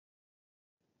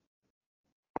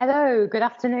Hello, good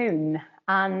afternoon,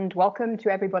 and welcome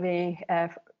to everybody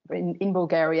in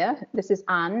Bulgaria. This is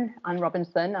Anne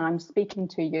Robinson, and I'm speaking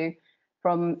to you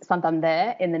from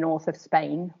Santander in the north of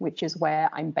Spain, which is where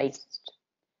I'm based.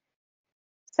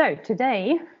 So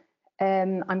today,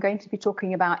 I'm going to be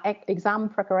talking about exam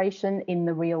preparation in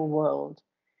the real world.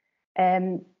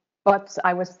 But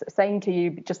I was saying to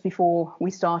you just before we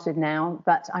started now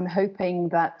that I'm hoping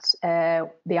that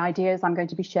the ideas I'm going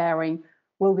to be sharing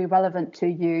will be relevant to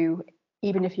you,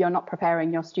 even if you're not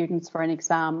preparing your students for an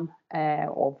exam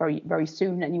or very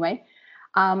soon anyway,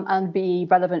 and be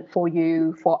relevant for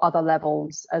you for other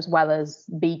levels as well as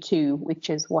B2,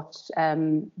 which is what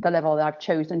the level that I've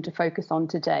chosen to focus on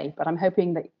today. But I'm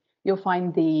hoping that you'll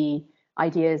find the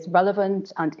ideas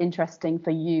relevant and interesting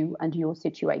for you and your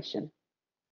situation.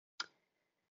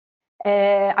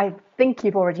 I think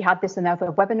you've already had this in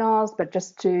other webinars, but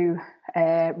just to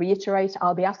reiterate,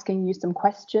 I'll be asking you some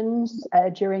questions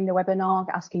during the webinar,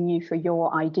 asking you for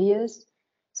your ideas.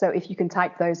 So if you can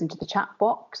type those into the chat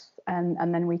box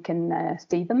and then we can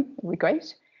see them, it would be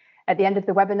great. At the end of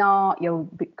the webinar, you'll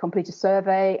complete a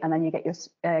survey and then you'll get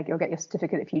your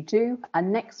certificate if you do.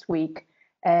 And next week,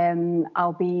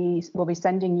 we'll be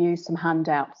sending you some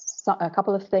handouts, a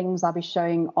couple of things I'll be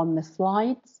showing on the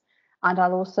slides. And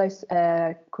I'll also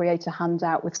create a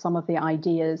handout with some of the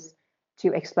ideas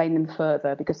to explain them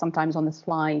further, because sometimes on the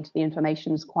slide, the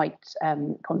information is quite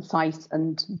concise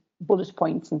and bullet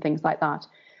points and things like that.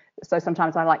 So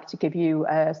sometimes I like to give you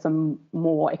some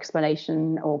more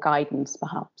explanation or guidance,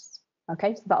 perhaps.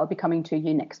 Okay, so that'll be coming to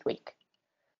you next week.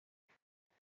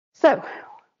 So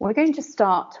we're going to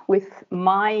start with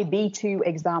my B2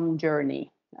 exam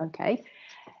journey. Okay,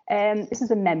 this is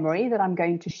a memory that I'm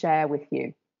going to share with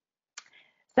you.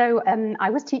 So I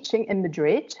was teaching in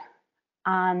Madrid,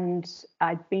 and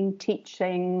I'd been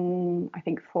teaching, I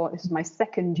think this is my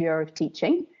second year of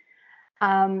teaching.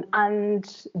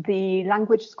 And the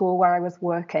language school where I was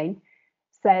working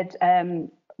said,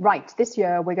 right, this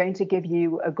year we're going to give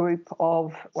you a group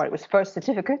of, well, it was first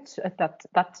certificate at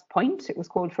that point, it was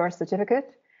called first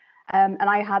certificate. And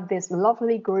I had this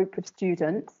lovely group of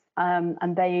students.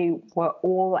 And they were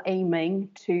all aiming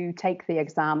to take the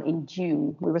exam in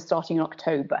June. We were starting in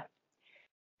October.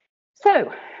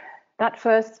 So that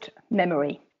first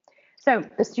memory. So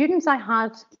the students I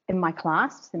had in my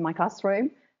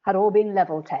classroom, had all been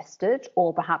level tested,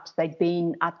 or perhaps they'd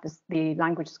been at the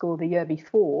language school the year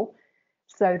before.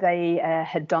 So they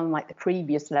had done like the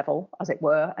previous level, as it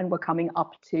were, and were coming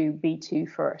up to B2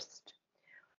 first.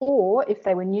 Or if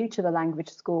they were new to the language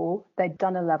school, they'd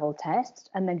done a level test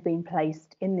and they'd been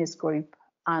placed in this group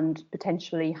and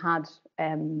potentially had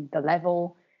the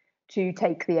level to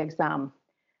take the exam.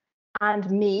 And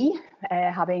me,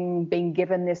 having been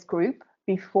given this group,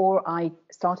 before I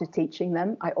started teaching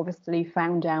them, I obviously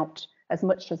found out as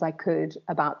much as I could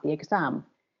about the exam.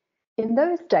 In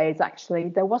those days, actually,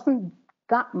 there wasn't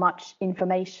that much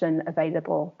information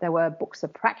available. There were books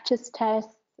of practice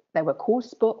tests, there were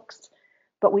course books,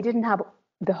 but we didn't have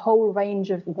the whole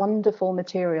range of wonderful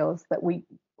materials that we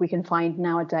can find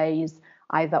nowadays,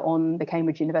 either on the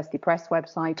Cambridge University Press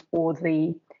website or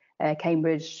the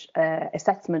Cambridge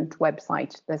assessment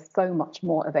website. There's so much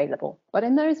more available. But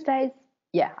in those days,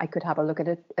 yeah, I could have a look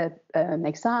at an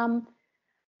exam.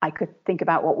 I could think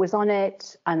about what was on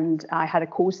it, and I had a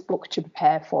course book to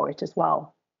prepare for it as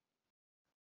well.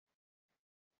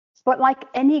 But like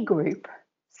any group,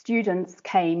 students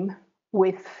came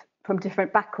from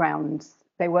different backgrounds.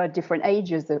 They were different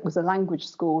ages. It was a language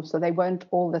school, so they weren't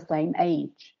all the same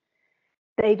age.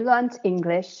 They'd learnt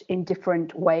English in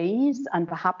different ways and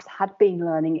perhaps had been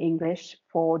learning English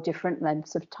for different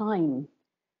lengths of time.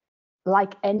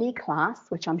 Like any class,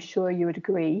 which I'm sure you would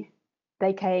agree,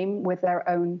 they came with their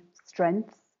own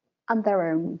strengths and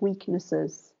their own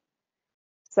weaknesses.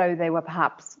 So they were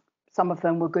perhaps, some of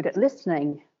them were good at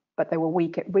listening, but they were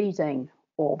weak at reading,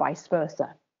 or vice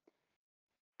versa.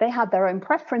 They had their own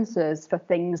preferences for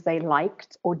things they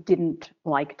liked or didn't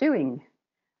like doing.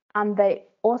 And they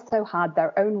also had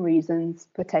their own reasons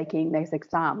for taking this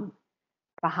exam.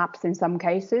 Perhaps in some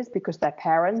cases because their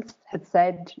parents had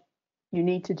said, you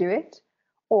need to do it.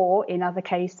 Or in other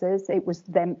cases, it was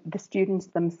the students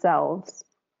themselves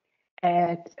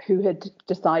who had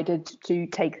decided to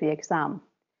take the exam.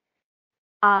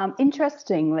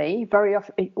 Interestingly, very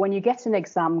often when you get an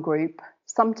exam group,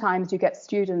 sometimes you get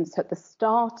students at the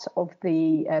start of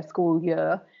the school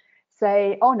year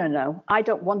say, oh, no, I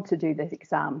don't want to do this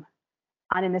exam.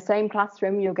 And in the same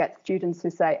classroom, you'll get students who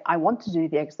say, I want to do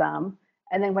the exam.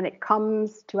 And then when it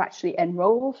comes to actually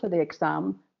enroll for the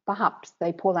exam, perhaps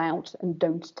they pull out and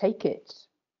don't take it.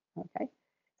 Okay,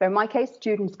 So in my case,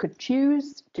 students could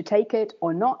choose to take it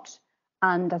or not.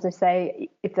 And as I say,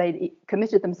 if they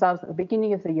committed themselves at the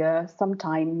beginning of the year,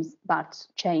 sometimes that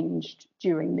changed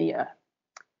during the year.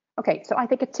 Okay, so I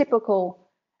think a typical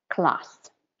class.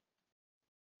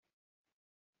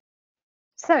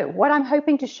 So what I'm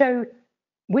hoping to share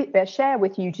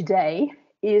with you today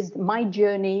is my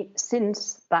journey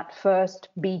since that first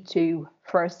B2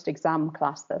 first exam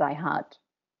class that I had.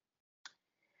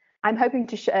 I'm hoping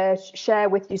to share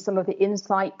with you some of the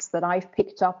insights that I've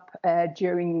picked up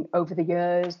over the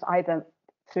years, either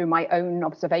through my own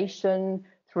observation,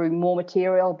 through more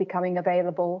material becoming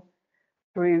available,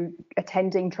 through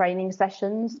attending training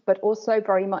sessions, but also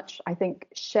very much, I think,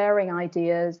 sharing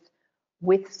ideas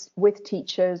with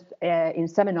teachers in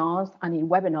seminars and in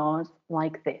webinars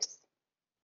like this.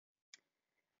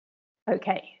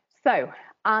 Okay, so,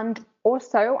 and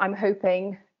also I'm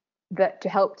hoping that to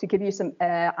help to give you some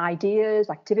ideas,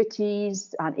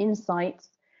 activities and insights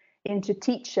into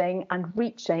teaching and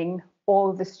reaching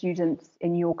all the students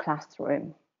in your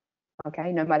classroom,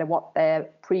 okay, no matter what their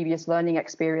previous learning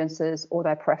experiences or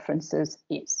their preferences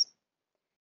is.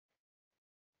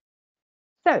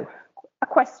 So, a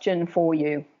question for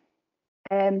you.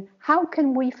 How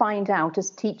can we find out as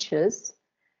teachers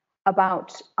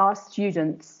about our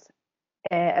students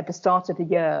at the start of the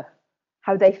year,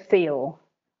 how they feel,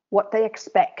 what they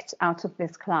expect out of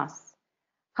this class,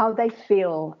 how they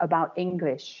feel about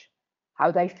English,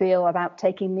 how they feel about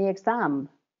taking the exam?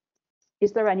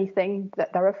 Is there anything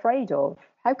that they're afraid of?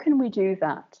 How can we do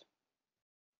that?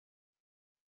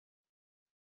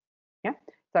 Yeah,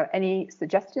 so any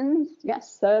suggestions?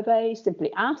 Yes, survey, simply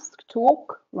ask,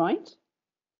 talk, right?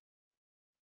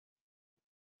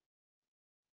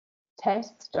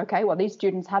 Test, okay, well, these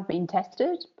students have been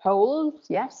tested. Polls,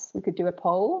 yes, we could do a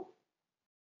poll.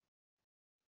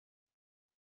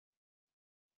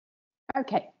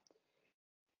 Okay,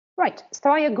 right,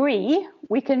 so I agree.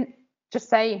 We can just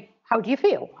say, how do you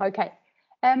feel? Okay,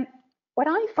 what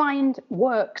I find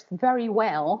works very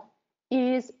well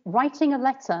is writing a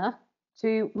letter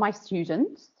to my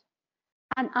students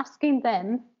and asking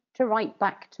them to write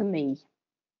back to me.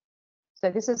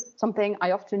 So this is something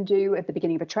I often do at the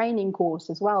beginning of a training course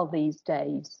as well these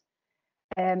days.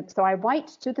 So I write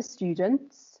to the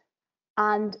students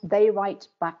and they write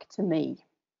back to me.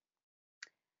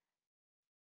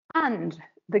 And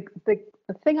the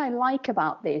thing I like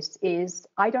about this is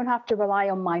I don't have to rely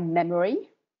on my memory.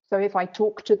 So if I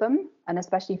talk to them, and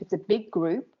especially if it's a big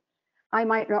group, I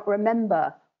might not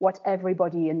remember what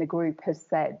everybody in the group has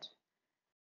said.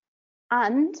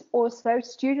 And also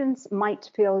students might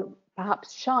feel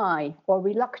perhaps shy or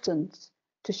reluctant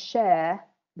to share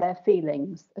their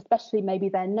feelings, especially maybe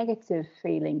their negative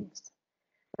feelings.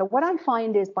 So what I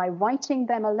find is by writing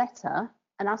them a letter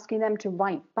and asking them to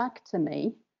write back to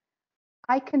me,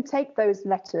 I can take those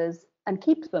letters and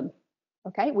keep them.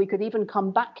 Okay, we could even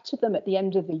come back to them at the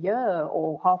end of the year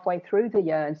or halfway through the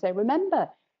year and say, remember,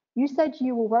 you said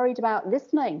you were worried about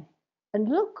listening, and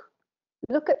look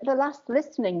at the last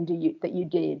listening that you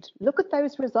did. Look at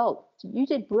those results. You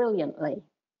did brilliantly.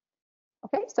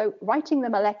 Okay, so writing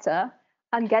them a letter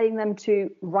and getting them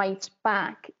to write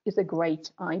back is a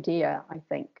great idea, I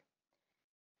think.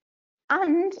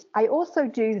 And I also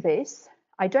do this.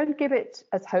 I don't give it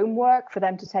as homework for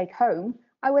them to take home.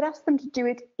 I would ask them to do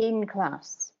it in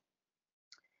class.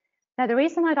 Now, the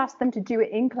reason I'd ask them to do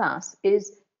it in class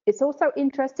is it's also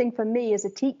interesting for me as a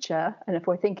teacher, and if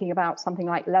we're thinking about something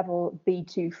like level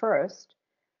B2 first,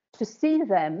 to see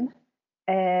them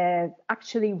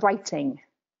actually writing.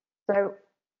 So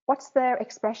what's their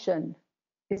expression?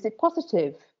 Is it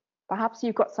positive? Perhaps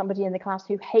you've got somebody in the class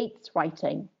who hates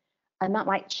writing, and that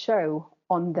might show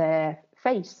on their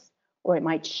face, or it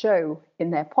might show in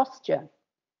their posture.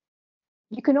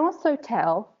 You can also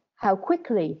tell how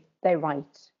quickly they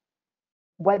write,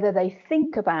 whether they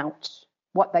think about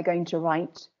what they're going to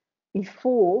write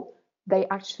before they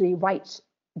actually write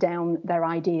down their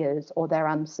ideas or their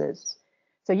answers.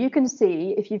 So you can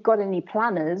see if you've got any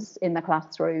planners in the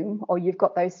classroom, or you've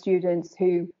got those students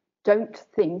who don't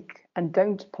think and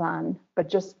don't plan, but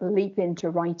just leap into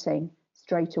writing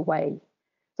straight away.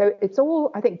 So it's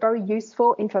all, I think, very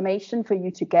useful information for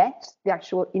you to get, the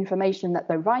actual information that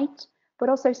they write, but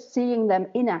also seeing them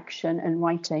in action and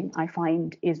writing, I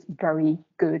find is very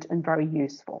good and very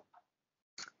useful.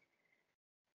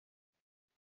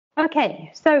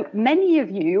 Okay, so many of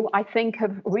you, I think,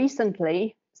 have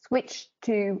recently switched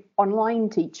to online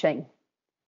teaching.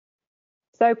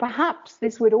 So perhaps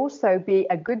this would also be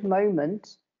a good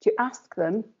moment to ask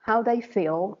them how they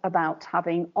feel about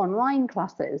having online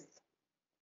classes.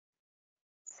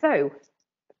 So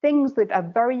things that are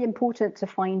very important to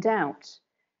find out.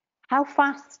 How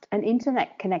fast an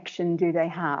internet connection do they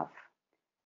have?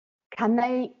 Can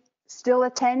they still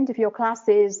attend if your class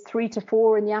is 3 to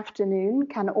 4 in the afternoon?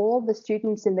 Can all the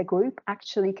students in the group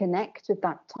actually connect at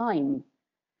that time?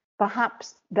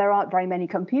 Perhaps there aren't very many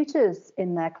computers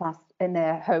in their class, in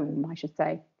their home, I should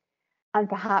say, and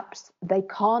perhaps they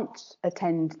can't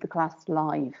attend the class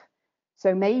live.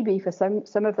 So maybe for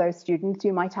some of those students,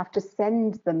 you might have to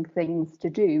send them things to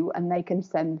do and they can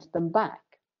send them back.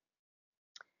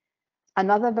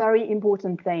 Another very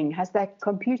important thing, has their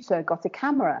computer got a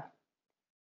camera?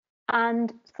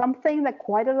 And something that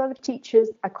quite a lot of teachers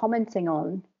are commenting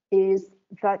on is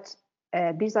that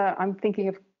I'm thinking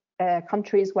of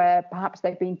countries where perhaps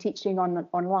they've been teaching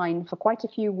online for quite a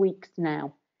few weeks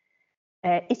now.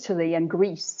 Italy and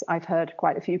Greece, I've heard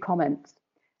quite a few comments,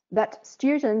 that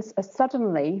students are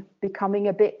suddenly becoming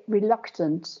a bit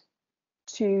reluctant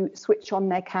to switch on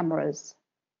their cameras.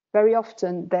 Very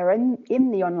often they're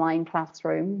in the online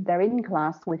classroom, they're in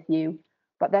class with you,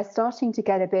 but they're starting to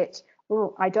get a bit,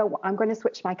 oh, I'm going to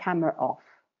switch my camera off.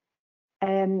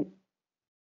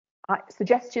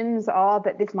 Suggestions are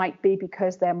that this might be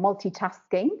because they're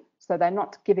multitasking, so they're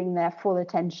not giving their full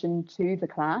attention to the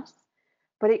class,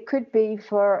 but it could be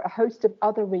for a host of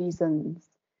other reasons.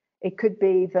 It could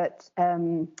be that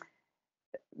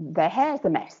their hair's a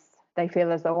mess. They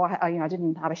feel as though I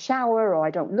didn't have a shower or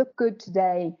I don't look good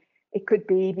today. It could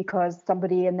be because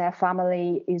somebody in their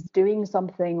family is doing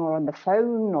something or on the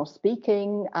phone or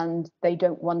speaking and they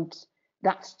don't want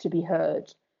that to be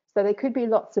heard. So there could be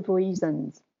lots of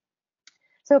reasons.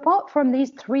 So apart from these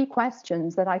 3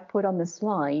 questions that I've put on the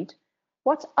slide,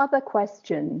 what other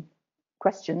questions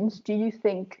do you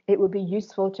think it would be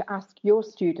useful to ask your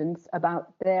students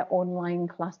about their online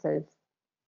classes?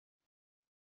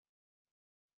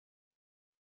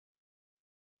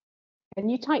 Can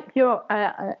you type your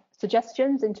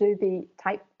suggestions into the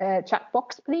chat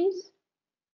box, please?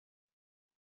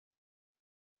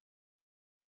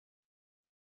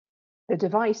 The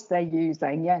device they're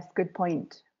using, yes, good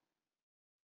point.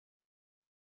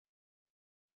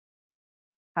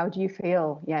 How do you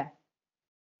feel? Yeah.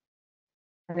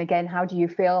 And again, how do you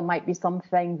feel might be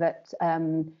something that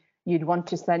you'd want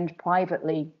to send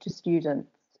privately to students.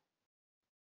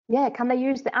 Yeah, can they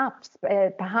use the apps?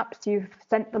 Perhaps you've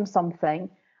sent them something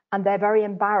and they're very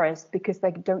embarrassed because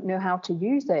they don't know how to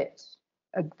use it.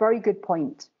 A very good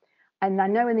point. And I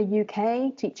know in the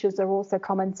UK, teachers are also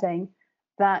commenting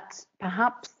that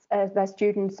perhaps their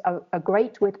students are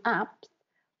great with apps,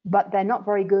 but they're not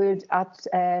very good at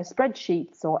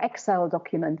spreadsheets or Excel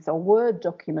documents or Word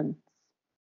documents.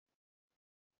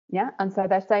 Yeah, and so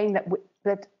they're saying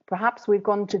that perhaps we've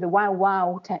gone to the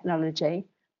wow technology,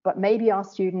 but maybe our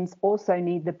students also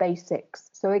need the basics.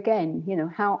 So again, you know,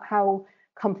 how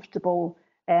comfortable,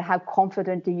 how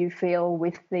confident do you feel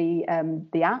with the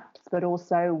apps, but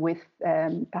also with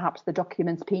perhaps the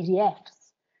documents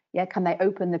PDFs? Yeah, can they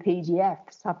open the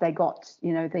PDFs? Have they got,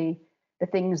 you know, the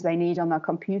things they need on their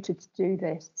computer to do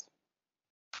this?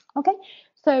 Okay,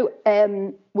 so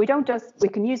we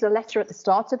can use a letter at the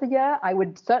start of the year. I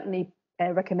would certainly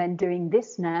recommend doing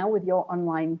this now with your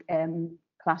online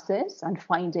classes and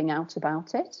finding out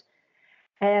about it.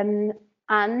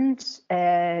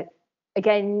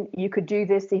 Again, you could do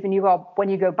this even when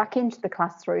you go back into the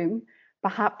classroom.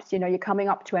 Perhaps, you know, you're coming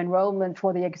up to enrollment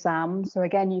for the exam. So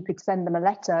again, you could send them a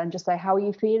letter and just say, how are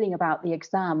you feeling about the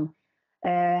exam?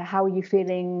 How are you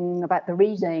feeling about the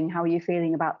reading? How are you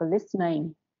feeling about the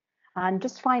listening? And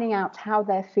just finding out how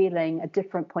they're feeling at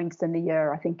different points in the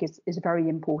year, I think is very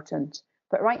important.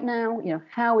 But right now, you know,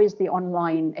 how is the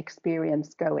online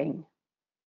experience going?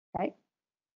 Okay.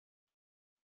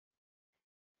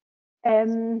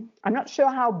 I'm not sure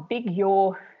how big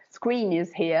your screen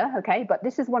is here, okay, but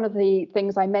this is one of the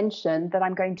things I mentioned that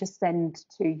I'm going to send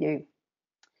to you.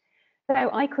 So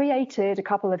I created a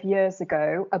couple of years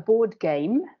ago a board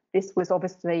game. This was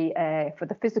obviously for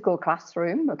the physical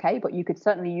classroom, okay, but you could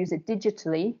certainly use it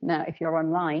digitally now if you're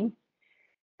online.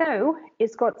 So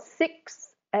it's got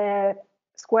 6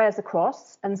 squares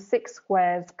across and 6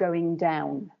 squares going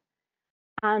down.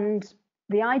 And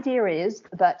the idea is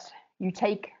that you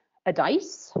take a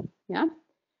dice, yeah.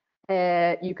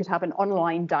 You could have an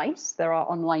online dice. There are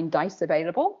online dice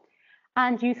available.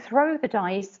 And you throw the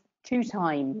dice 2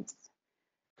 times.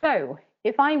 So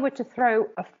if I were to throw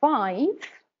a 5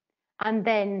 and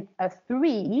then a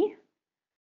 3,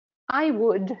 I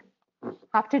would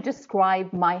have to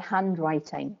describe my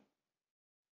handwriting.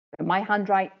 My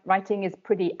handwriting is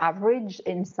pretty average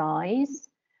in size.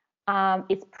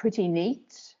 It's pretty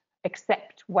neat,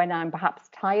 except when I'm perhaps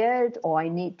tired or I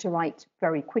need to write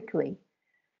very quickly.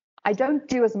 I don't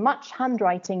do as much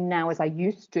handwriting now as I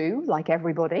used to, like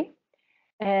everybody.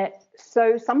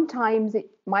 So sometimes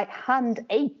my hand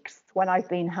aches when I've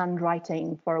been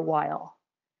handwriting for a while.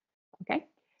 Okay,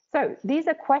 so these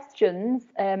are questions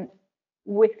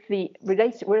with the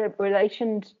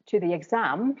relation to the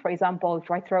exam. For example, if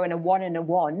I throw in a 1 and a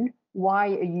 1, why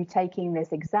are you taking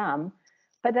this exam?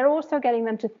 But they're also getting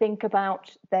them to think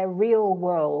about their real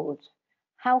world.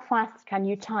 How fast can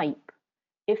you type?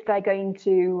 If they're going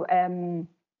to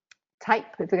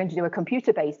if they're going to do a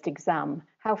computer-based exam,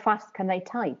 how fast can they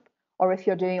type? Or if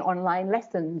you're doing online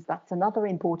lessons, that's another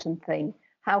important thing.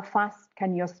 How fast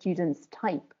can your students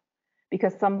type?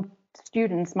 Because some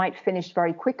students might finish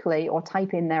very quickly or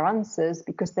type in their answers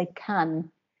because they can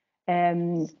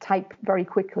type very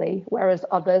quickly, whereas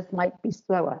others might be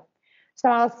slower. So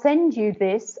I'll send you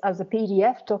this as a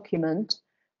PDF document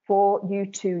for you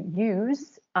to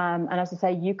use. And as I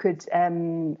say, you could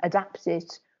adapt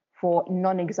it for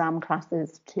non-exam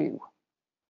classes too.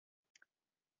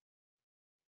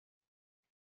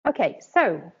 Okay,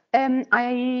 so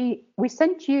we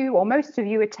sent you, or most of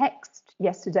you, a text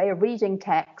yesterday, a reading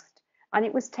text, and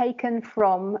it was taken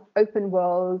from Open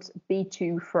World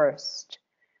B2 First.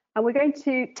 And we're going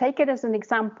to take it as an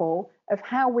example of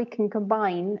how we can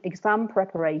combine exam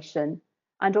preparation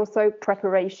and also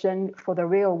preparation for the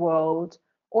real world,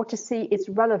 or to see its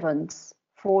relevance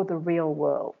for the real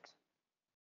world.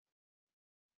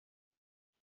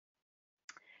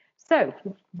 So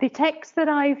the text that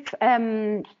I'm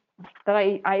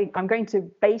going to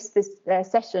base this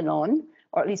session on,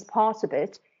 or at least part of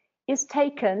it, is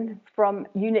taken from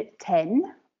Unit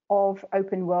 10 of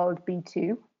Open World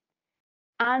B2,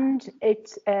 and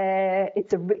it's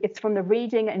from the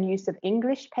Reading and Use of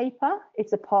English paper.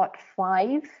 It's a Part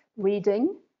 5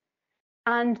 reading,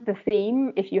 and the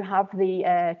theme, if you have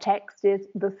the text, is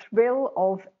the thrill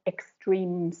of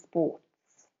extreme sports.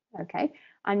 Okay.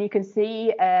 And you can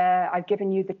see I've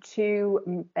given you the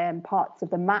two parts of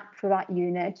the map for that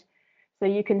unit. So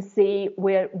you can see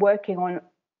we're working on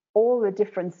all the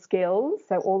different skills,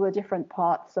 so all the different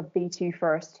parts of B2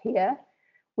 First here.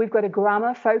 We've got a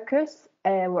grammar focus,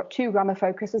 we've got two grammar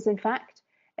focuses in fact,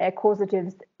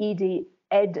 causatives,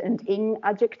 ed, and ing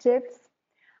adjectives.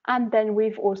 And then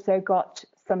we've also got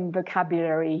some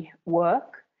vocabulary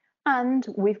work, and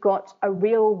we've got a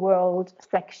real world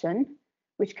section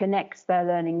which connects their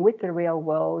learning with the real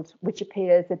world, which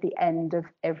appears at the end of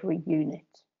every unit.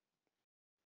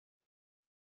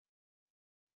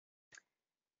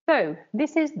 So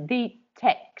this is the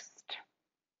text.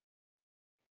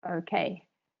 Okay,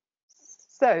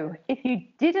 so if you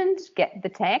didn't get the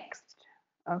text,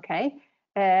 okay,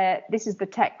 this is the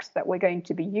text that we're going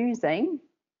to be using.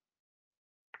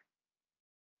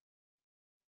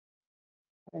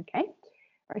 Okay.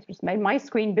 I just made my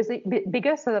screen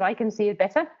bigger so that I can see it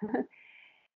better.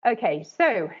 Okay,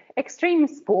 so extreme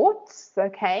sports,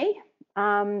 okay,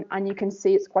 and you can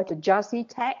see it's quite a jazzy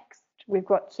text. We've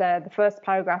got the first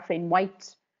paragraph in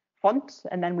white font,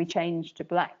 and then we change to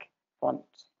black font.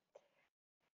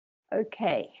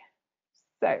 Okay,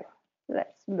 so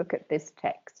let's look at this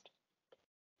text.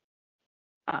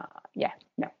 Yeah,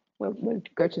 no, we'll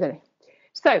go to the.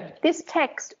 So this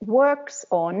text works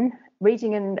on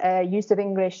Reading and Use of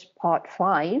English Part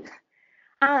 5.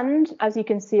 And as you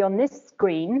can see on this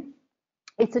screen,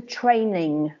 it's a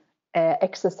training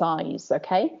exercise,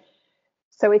 okay?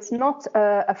 So it's not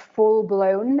a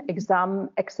full-blown exam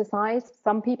exercise.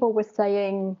 Some people were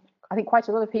saying, I think quite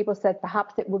a lot of people said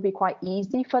perhaps it would be quite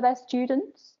easy for their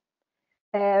students.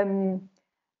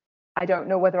 I don't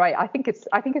know whether I think it's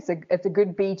a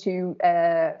good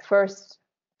B2 first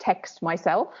text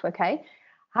myself, okay?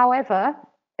 However,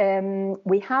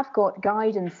 we have got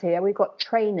guidance here, we've got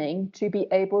training to be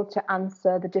able to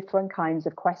answer the different kinds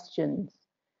of questions.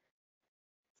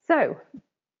 So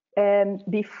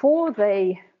before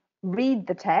they read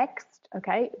the text,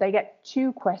 okay, they get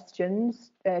two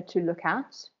questions to look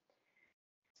at.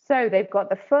 So they've got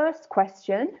the first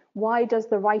question, why does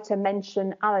the writer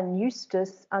mention Alan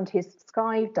Eustace and his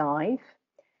skydive?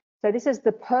 So this is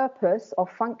the purpose or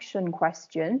function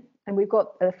question, and we've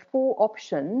got 4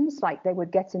 options like they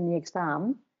would get in the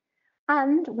exam,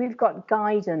 and we've got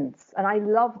guidance, and I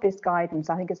love this guidance.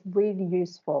 I think it's really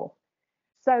useful.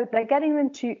 So they're getting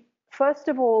them to, first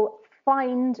of all,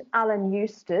 find Alan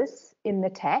Eustace in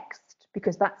the text,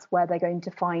 because that's where they're going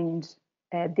to find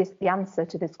the answer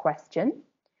to this question.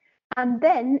 And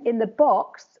then in the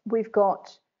box, we've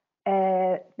got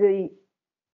the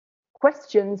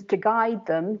questions to guide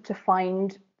them to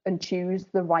find and choose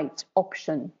the right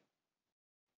option.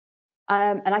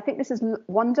 And I think this is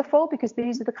wonderful because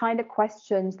these are the kind of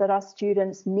questions that our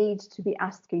students need to be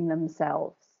asking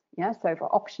themselves. Yeah, so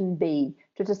for option B,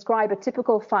 to describe a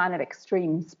typical fan of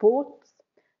extreme sports,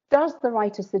 does the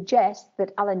writer suggest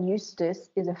that Alan Eustace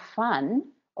is a fan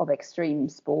of extreme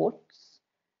sports?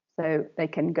 So they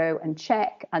can go and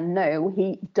check and know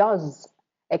he does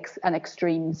an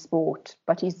extreme sport,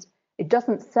 but it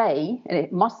doesn't say, and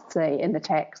it must say in the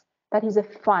text, that he's a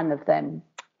fan of them.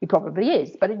 He probably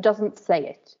is, but it doesn't say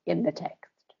it in the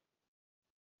text.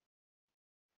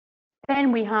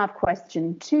 Then we have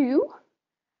question 2,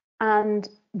 and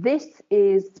this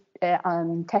is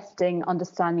testing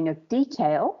understanding of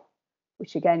detail,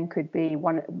 which again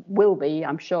will be,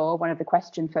 I'm sure, one of the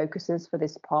question focuses for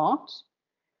this part.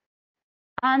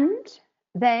 And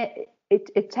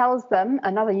it tells them,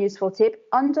 another useful tip,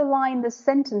 underline the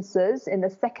sentences in the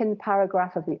second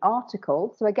paragraph of the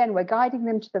article. So again, we're guiding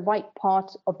them to the right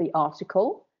part of the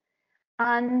article.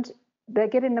 And they're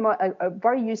giving them a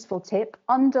very useful tip,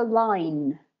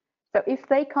 underline. So if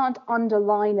they can't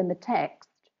underline in the text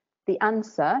the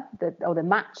answer or the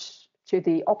match to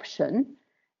the option,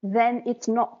 then it's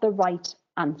not the right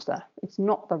answer. It's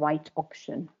not the right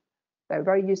option. So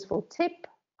very useful tip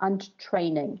and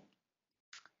training.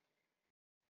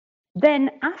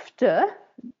 Then after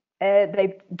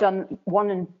they've done 1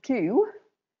 and 2,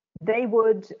 they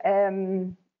would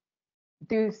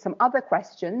do some other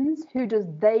questions. Who does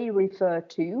they refer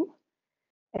to?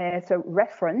 So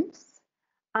reference.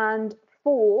 And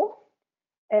 4,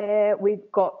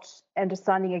 we've got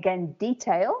understanding again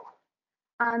detail.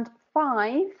 And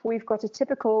 5, we've got a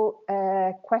typical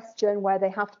question where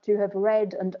they have to have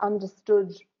read and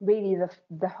understood really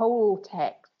the whole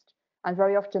text. And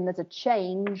very often there's a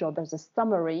change or there's a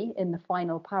summary in the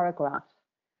final paragraph,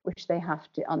 which they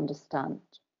have to understand.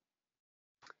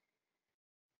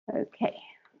 Okay.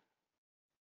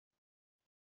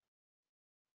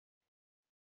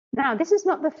 Now, this is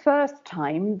not the first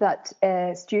time that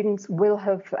students will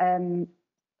have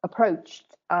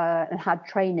approached and had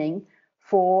training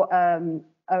for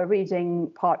a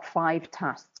reading part 5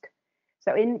 task.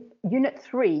 So in unit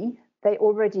 3, they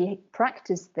already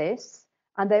practiced this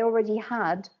and they already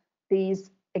had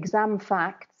these exam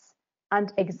facts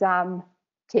and exam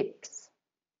tips.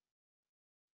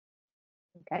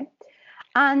 Okay,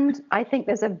 and I think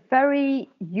there's a very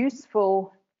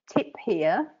useful tip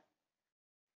here.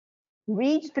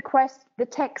 Read the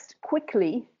text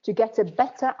quickly to get a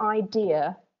better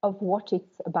idea of what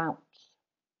it's about.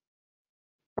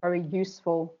 Very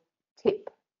useful tip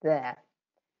there.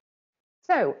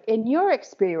 So in your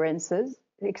experience,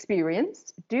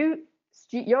 do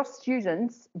your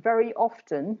students very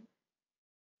often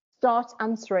start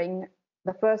answering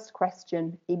the first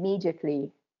question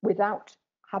immediately without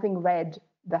having read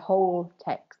the whole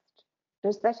text?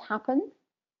 Does that happen?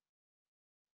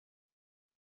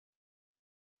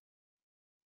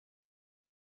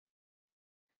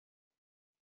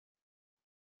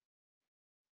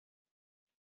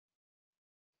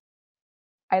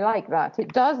 I like that.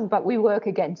 It does, but we work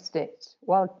against it.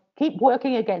 Well, keep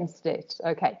working against it.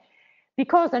 Okay.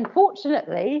 Because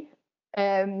unfortunately,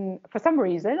 for some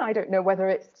reason, I don't know whether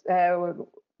it's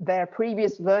their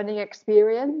previous learning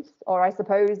experience, or I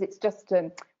suppose it's just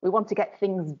we want to get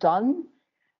things done.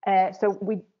 So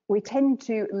we tend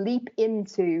to leap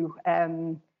into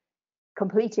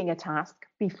completing a task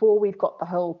before we've got the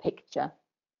whole picture.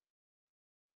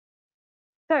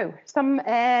 So some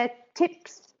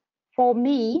tips for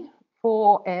me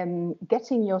for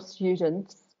getting your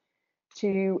students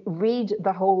to read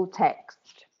the whole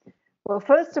text. Well,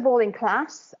 first of all, in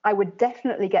class, I would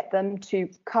definitely get them to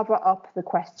cover up the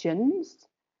questions,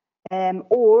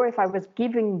 or if I was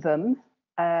giving them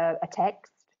a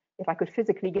text, if I could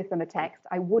physically give them a text,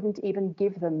 I wouldn't even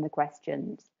give them the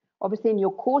questions. Obviously, in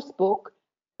your course book,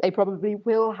 they probably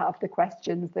will have the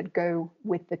questions that go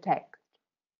with the text.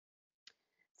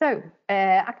 So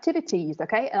activities,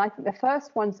 okay, and I think the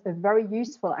first one's a very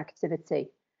useful activity.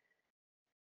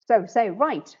 So say,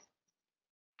 right,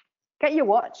 get your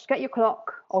watch, get your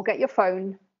clock, or get your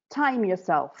phone, time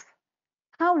yourself.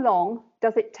 How long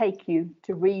does it take you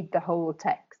to read the whole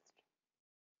text?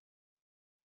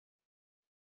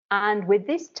 And with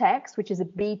this text, which is a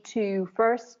B2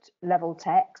 first level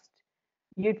text,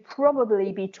 you'd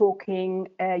probably be talking,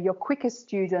 your quickest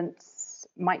students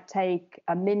might take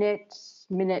a minute,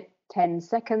 10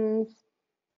 seconds,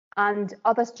 and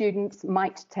other students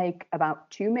might take about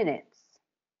 2 minutes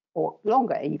or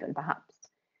longer even perhaps.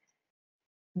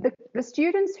 The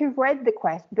students who've read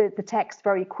the text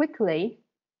very quickly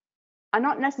are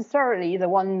not necessarily the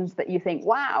ones that you think,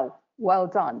 wow, well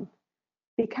done,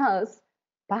 because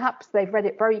Perhaps they've read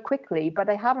it very quickly, but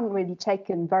they haven't really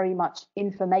taken very much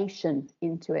information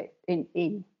into it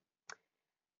in.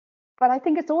 But I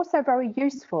think it's also very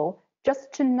useful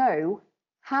just to know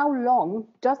how long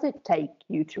does it take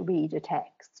you to read a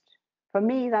text. For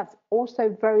me, that's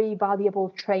also very valuable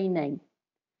training.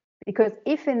 Because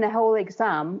if in the whole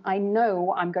exam, I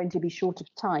know I'm going to be short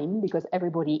of time because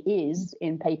everybody is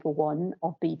in paper 1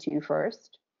 of B2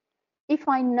 first. If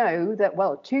I know that,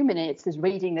 well, 2 minutes is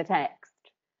reading the text,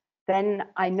 then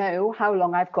I know how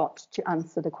long I've got to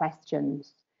answer the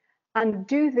questions. And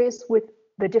do this with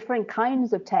the different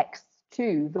kinds of texts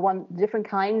too, the different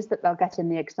kinds that they'll get in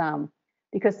the exam,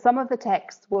 because some of the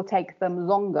texts will take them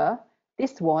longer.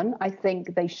 This one, I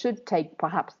think they should take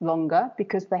perhaps longer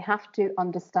because they have to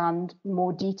understand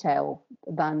more detail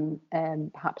than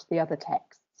perhaps the other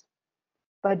texts.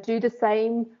 But do the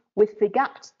same with the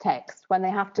gapped text when they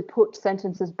have to put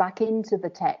sentences back into the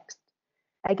text.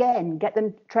 Again,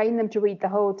 train them to read the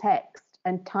whole text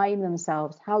and time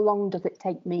themselves. How long does it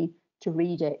take me to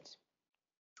read it?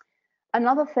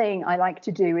 Another thing I like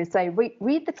to do is say,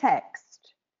 read the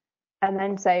text and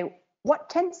then say, what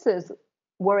tenses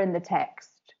were in the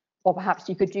text? Or perhaps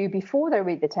you could do before they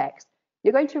read the text.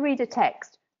 You're going to read a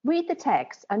text, read the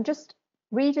text and just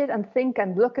read it and think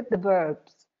and look at the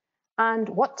verbs. And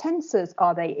what tenses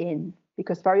are they in?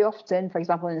 Because very often, for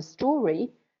example, in a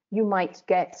story, you might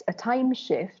get a time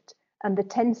shift and the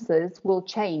tenses will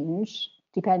change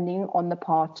depending on the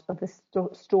part of the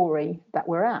story that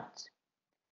we're at.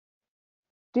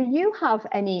 Do you have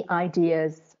any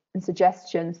ideas and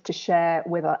suggestions to share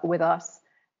with us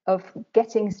of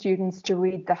getting students to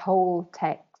read the whole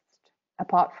text,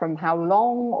 apart from how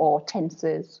long or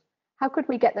tenses? How could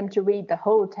we get them to read the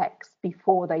whole text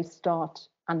before they start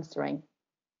answering?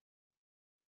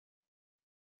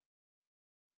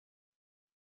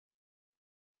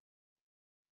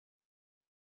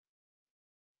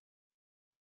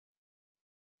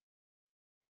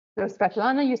 So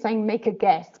Svetlana, you're saying make a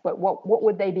guess, but what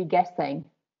would they be guessing?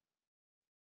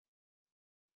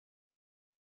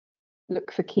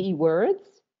 Look for key words.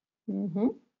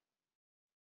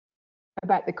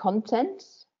 About the content.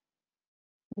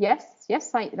 Yes,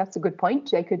 that's a good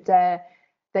point. They could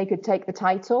take the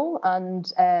title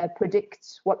and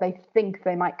predict what they think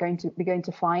they might be going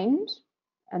to find,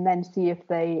 and then see if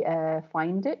they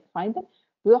find it.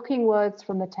 Blocking words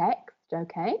from the text.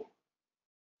 Okay.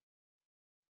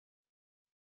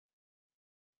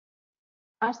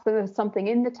 Ask them if something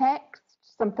in the text,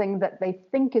 something that they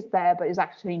think is there but is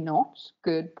actually not.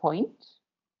 Good point.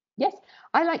 Yes,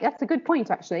 that's a good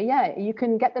point actually. Yeah, you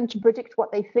can get them to predict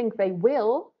what they think they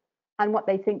will and what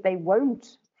they think they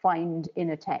won't find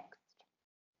in a text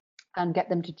and get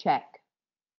them to check.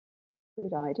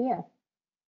 Good idea.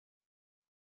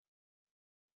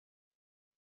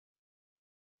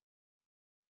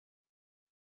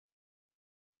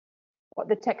 What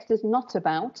the text is not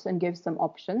about and give some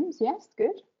options. Yes,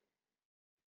 good.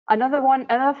 Another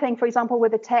thing, for example,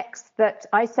 with the text that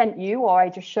I sent you or I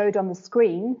just showed on the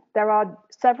screen, there are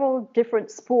several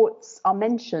different sports are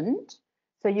mentioned.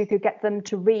 So you could get them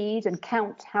to read and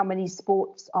count how many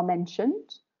sports are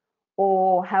mentioned,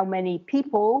 or how many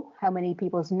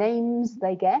people's names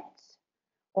they get,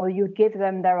 or you'd give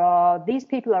them, these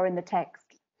people are in the text,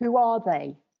 who are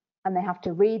they? And they have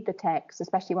to read the text,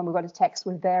 especially when we've got a text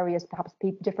with various, perhaps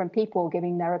different people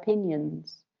giving their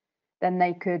opinions. Then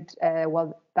they could,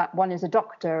 well, that one is a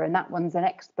doctor and that one's an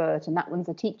expert and that one's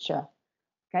a teacher.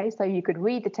 Okay, so you could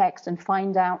read the text and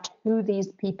find out who these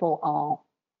people are.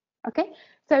 Okay,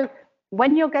 so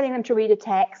when you're getting them to read a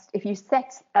text, if you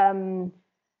set a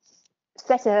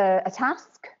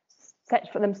task,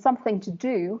 set for them something to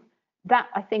do, that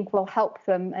I think will help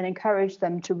them and encourage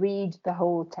them to read the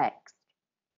whole text.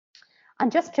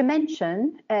 And just to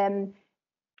mention,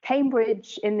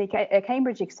 Cambridge, in the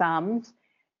Cambridge exams,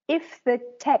 if the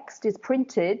text is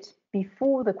printed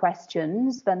before the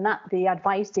questions, then the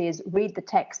advice is read the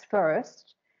text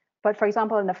first. But for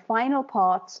example, in the final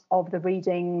part of the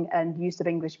reading and use of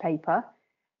English paper,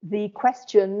 the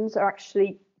questions are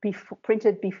actually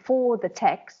printed before the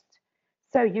text.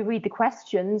 So you read the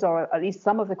questions, or at least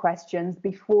some of the questions,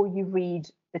 before you read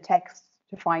the text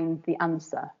to find the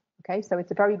answer. Okay, so it's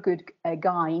a very good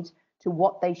guide to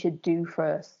what they should do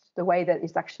first, the way that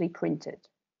it's actually printed.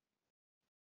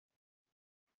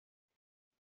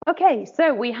 Okay,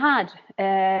 so we had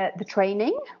the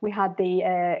training, we had the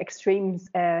extremes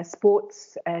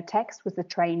sports text with the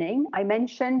training. I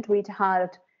mentioned we'd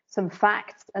had some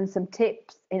facts and some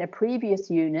tips in a previous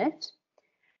unit.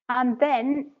 And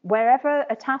then wherever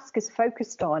a task is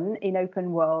focused on in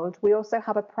Open World, we also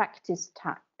have a practice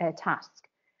task.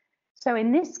 So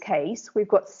in this case, we've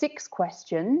got 6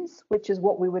 questions, which is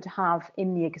what we would have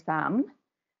in the exam.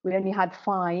 We only had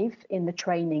 5 in the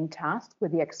training task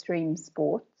with the extreme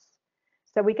sports.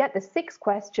 So we get the 6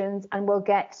 questions and we'll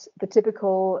get the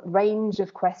typical range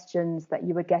of questions that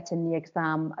you would get in the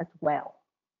exam as well.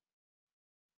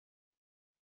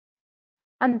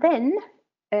 And then,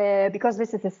 because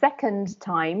this is the second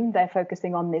time they're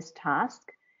focusing on this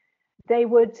task, they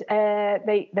would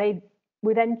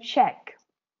then check,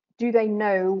 do they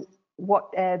know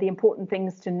what the important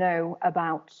things to know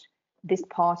about this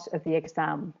part of the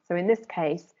exam? So in this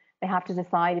case, they have to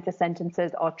decide if the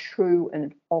sentences are true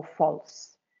or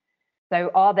false.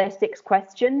 So are there 6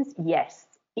 questions? Yes.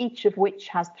 Each of which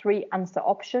has 3 answer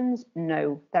options?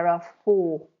 No, there are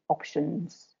 4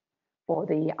 options for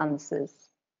the answers.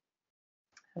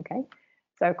 Okay,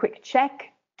 so a quick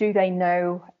check. Do they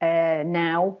know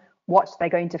now what they're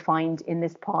going to find in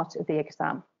this part of the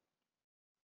exam?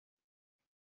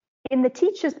 In the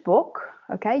teacher's book,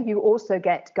 okay, you also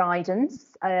get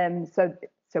guidance.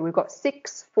 So we've got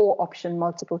 6 4-option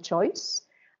multiple choice,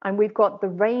 and we've got the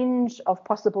range of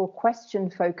possible question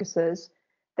focuses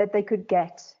that they could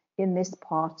get in this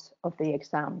part of the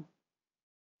exam.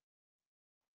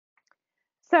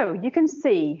 So you can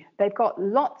see they've got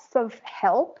lots of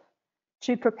help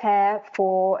to prepare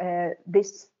for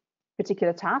this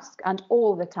particular task and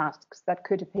all the tasks that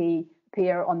could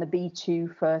appear on the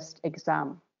B2 first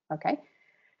exam. Okay,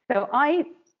 so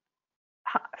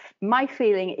my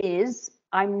feeling is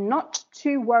I'm not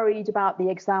too worried about the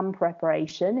exam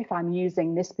preparation if I'm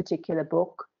using this particular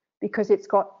book, because it's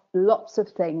got lots of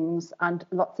things and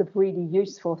lots of really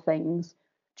useful things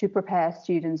to prepare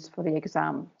students for the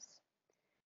exams.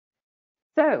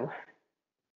 So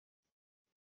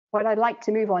what I'd like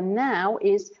to move on now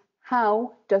is,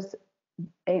 how does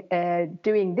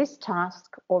doing this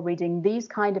task or reading these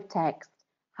kind of texts,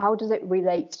 how does it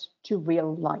relate to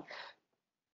real life?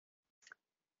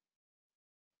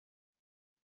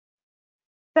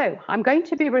 So I'm going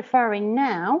to be referring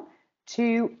now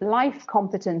to life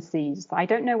competencies. I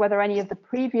don't know whether any of the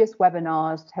previous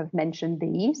webinars have mentioned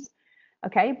these,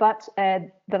 okay, but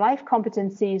the life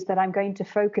competencies that I'm going to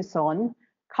focus on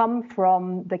come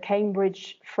from the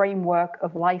Cambridge Framework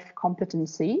of Life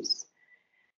Competencies,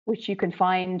 which you can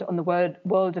find on the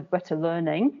World of Better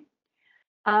Learning.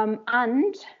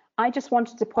 And I just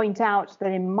wanted to point out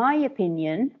that, in my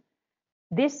opinion,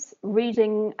 this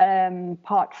reading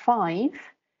part 5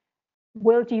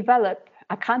 will develop,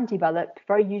 can develop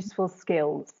very useful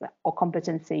skills or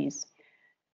competencies.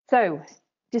 So,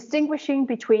 distinguishing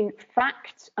between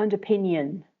fact and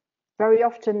opinion. Very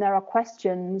often there are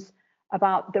questions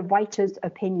about the writer's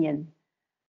opinion.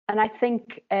 And I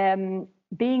think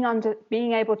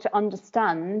being able to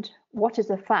understand what is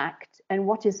a fact and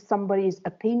what is somebody's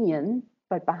opinion,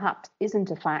 but perhaps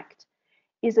isn't a fact,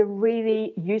 is a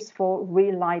really useful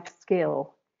real life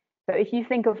skill. So if you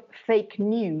think of fake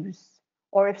news,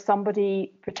 or if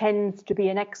somebody pretends to be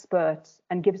an expert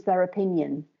and gives their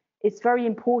opinion, it's very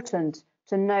important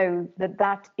to know that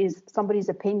that is somebody's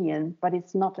opinion, but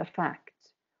it's not a fact,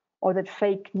 or that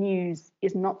fake news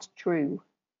is not true.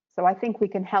 So I think we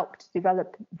can help to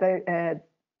develop the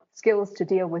skills to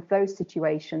deal with those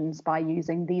situations by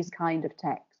using these kind of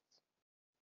texts.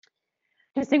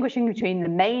 Distinguishing between the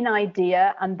main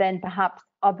idea and then perhaps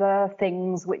other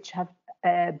things which have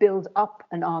build up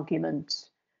an argument.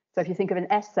 So if you think of an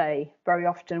essay, very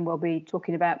often we'll be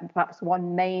talking about perhaps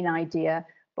one main idea,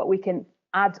 but we can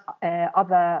add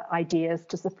other ideas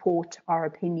to support our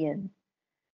opinion.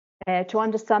 To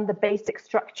understand the basic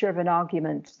structure of an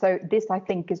argument. So this, I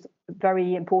think, is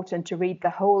very important to read the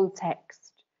whole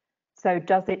text. So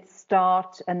does it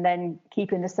start and then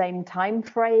keep in the same time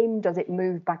frame? Does it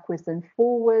move backwards and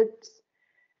forwards?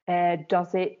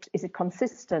 Is it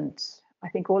consistent? I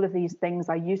think all of these things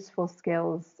are useful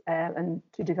skills and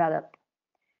to develop.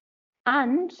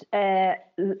 And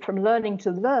from learning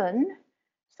to learn.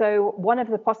 So one of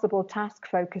the possible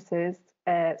question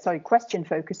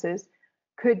focuses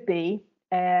could be,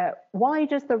 why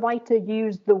does the writer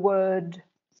use the word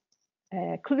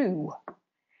clue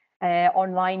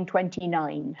on line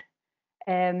 29?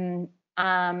 And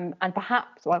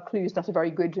perhaps, well, clue is not a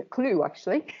very good clue,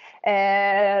 actually.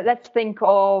 Let's think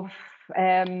of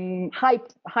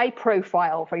high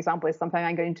profile, for example, is something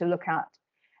I'm going to look at.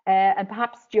 And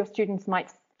perhaps your students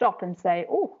might stop and say,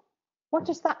 oh, what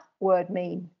does that word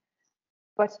mean?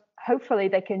 But hopefully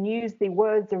they can use the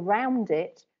words around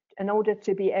it in order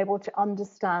to be able to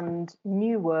understand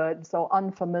new words or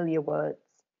unfamiliar words.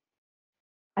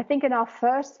 I think in our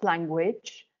first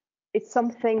language, it's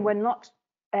something we're not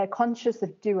conscious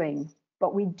of doing.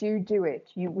 but we do it.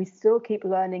 We still keep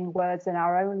learning words in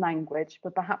our own language,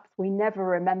 but perhaps we never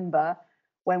remember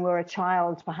when we're a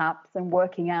child, perhaps, and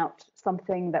working out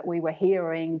something that we were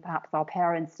hearing, perhaps our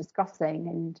parents discussing,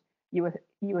 and you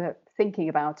were thinking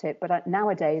about it. But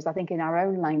nowadays, I think in our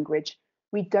own language,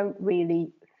 we don't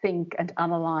really think and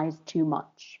analyze too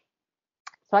much.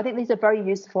 So I think these are very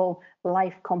useful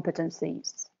life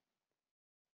competencies.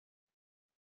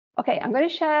 Okay, I'm going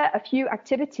to share a few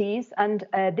activities, and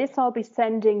this I'll be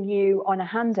sending you on a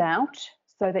handout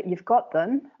so that you've got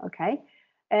them, okay?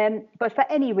 But for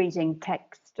any reading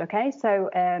text, okay? So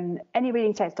any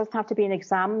reading text doesn't have to be an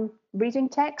exam reading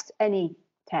text, any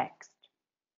text.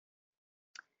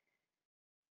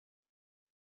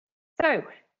 So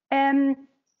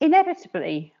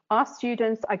inevitably, our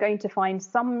students are going to find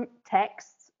some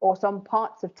texts or some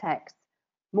parts of text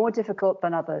more difficult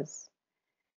than others.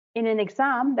 In an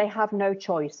exam, they have no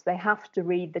choice. They have to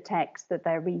read the text that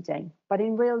they're reading. But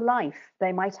in real life,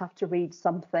 they might have to read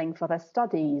something for their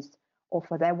studies or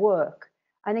for their work.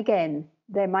 And again,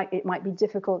 it might be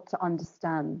difficult to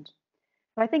understand.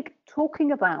 But I think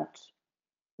talking about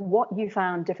what you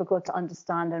found difficult to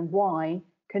understand and why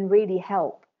can really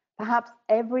help. Perhaps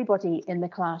everybody in the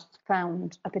class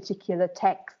found a particular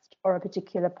text or a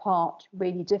particular part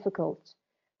really difficult.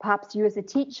 Perhaps you as a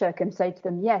teacher can say to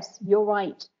them, yes, you're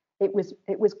right. It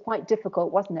was quite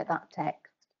difficult, wasn't it, that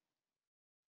text?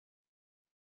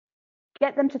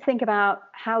 Get them to think about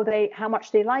how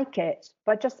much they like it,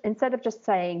 but just instead of just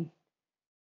saying,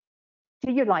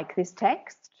 do you like this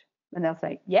text? And they'll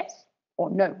say yes or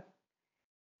no.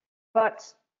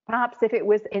 But perhaps if it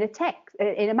was in a text,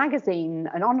 in a magazine,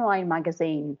 an online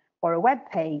magazine or a web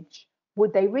page,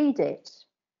 would they read it?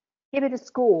 Give it a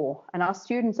score. And our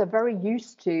students are very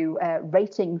used to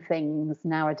rating things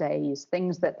nowadays,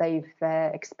 things that they've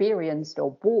experienced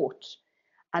or bought,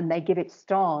 and they give it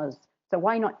stars. So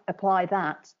why not apply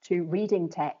that to reading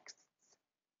texts?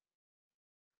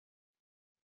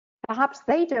 Perhaps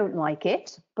they don't like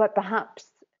it, but perhaps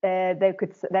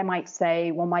they might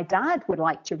say, well, my dad would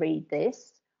like to read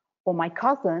this, or my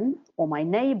cousin, or my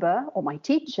neighbor, or my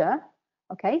teacher.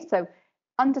 Okay, so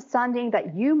understanding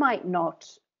that you might not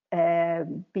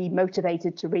be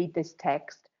motivated to read this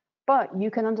text, but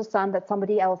you can understand that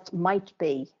somebody else might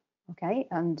be, okay?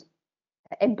 And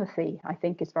empathy, I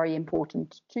think, is very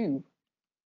important too.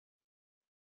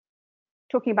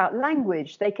 Talking about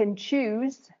language, they can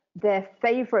choose their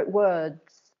favorite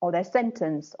words or their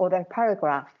sentence or their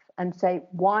paragraph and say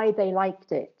why they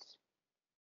liked it,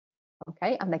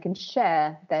 okay? And they can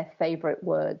share their favorite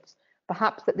words.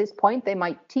 Perhaps at this point, they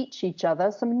might teach each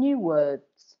other some new words.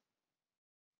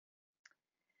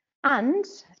 And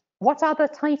what other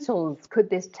titles could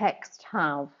this text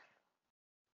have?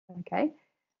 Okay,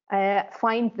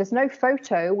 there's no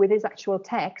photo with his actual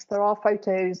text. There are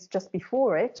photos just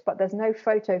before it, but there's no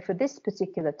photo for this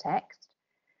particular text.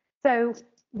 So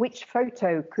which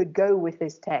photo could go with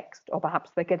this text? Or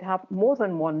perhaps they could have more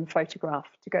than one photograph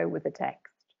to go with the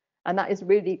text. And that is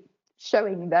really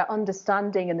showing their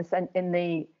understanding in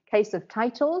the case of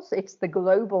titles, it's the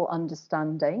global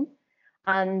understanding.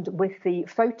 And with the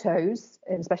photos,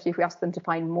 especially if we ask them to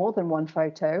find more than one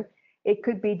photo, it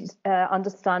could be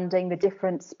understanding the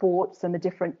different sports and the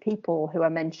different people who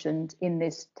are mentioned in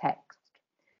this text.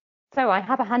 So I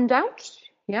have a handout,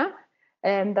 yeah,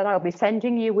 that I'll be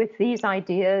sending you with these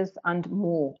ideas and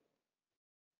more.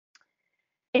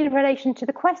 In relation to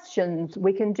the questions,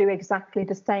 we can do exactly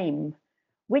the same.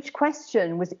 Which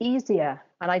question was easier?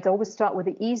 And I'd always start with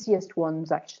the easiest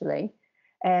ones, actually,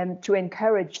 to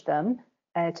encourage them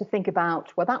to think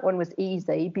about, well, that one was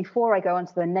easy. Before I go on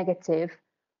to the negative,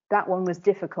 that one was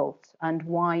difficult and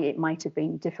why it might have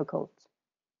been difficult.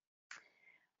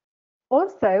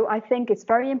 Also, I think it's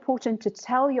very important to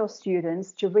tell your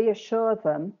students, to reassure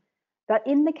them that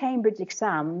in the Cambridge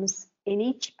exams, in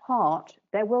each part,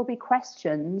 there will be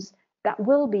questions that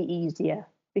will be easier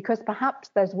because perhaps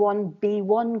there's one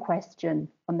B1 question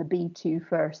on the B2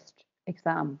 first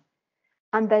exam.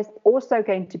 And there's also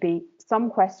going to be some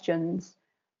questions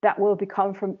that will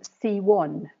become from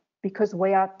C1 because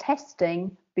we are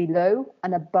testing below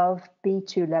and above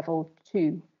B2 level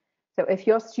 2. So if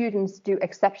your students do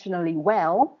exceptionally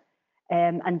well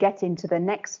and get into the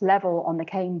next level on the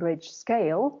Cambridge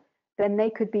scale, then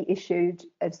they could be issued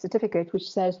a certificate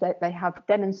which says that they have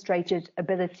demonstrated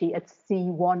ability at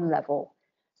C1 level.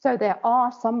 So there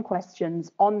are some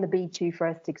questions on the B2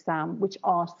 first exam which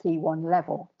are C1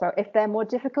 level. So if they're more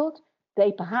difficult,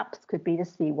 they perhaps could be the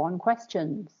C1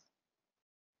 questions.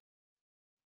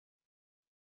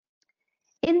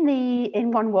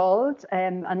 In One World,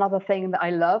 another thing that I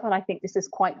love, and I think this is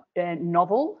quite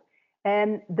novel,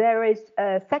 there is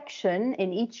a section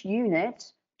in each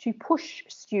unit to push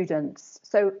students.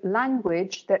 So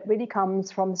language that really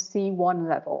comes from C1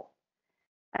 level.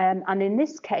 And in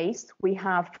this case, we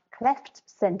have cleft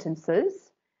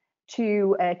sentences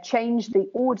to change the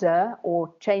order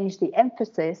or change the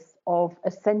emphasis of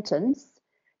a sentence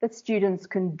that students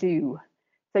can do.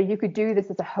 So you could do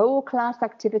this as a whole class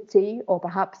activity, or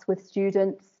perhaps with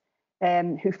students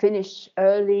who finish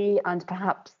early and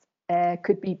perhaps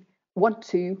want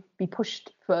to be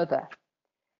pushed further.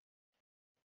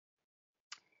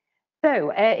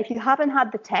 So if you haven't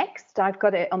had the text, I've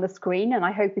got it on the screen and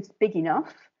I hope it's big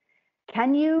enough.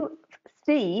 Can you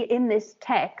see in this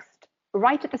text,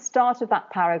 right at the start of that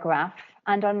paragraph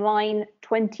and on line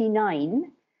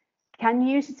 29, can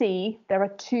you see there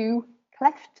are two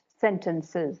cleft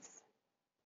sentences?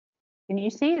 Can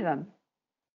you see them?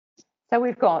 So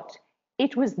we've got,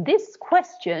 it was this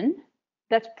question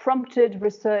that prompted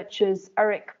researchers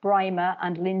Eric Breimer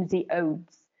and Lindsay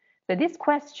Oates. So this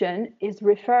question is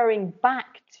referring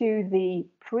back to the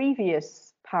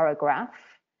previous paragraph,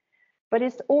 but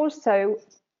it's also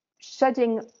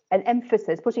putting an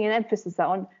emphasis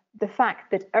on the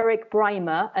fact that Eric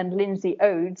Breimer and Lindsay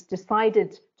Oates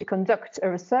decided to conduct a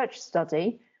research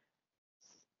study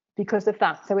because of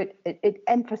that. So it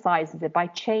emphasizes it by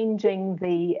changing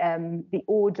the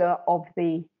order of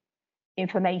the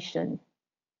information.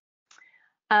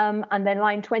 And then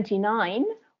line 29,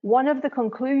 one of the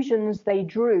conclusions they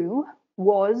drew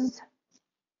was,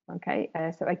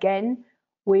 so again,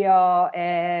 we are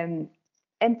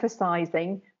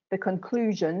emphasizing the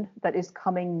conclusion that is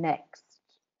coming next.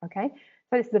 Okay,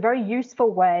 so it's a very useful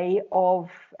way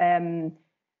of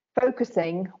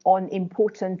focusing on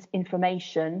important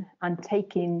information and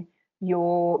taking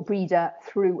your reader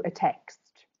through a text.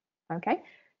 Okay,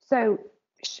 so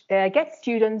get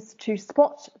students to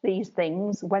spot these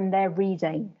things when they're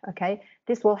reading. Okay,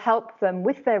 this will help them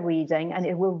with their reading and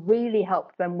it will really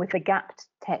help them with the gapped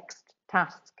text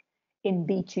task in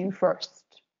B2 first.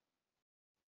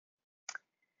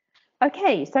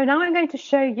 Okay, so now I'm going to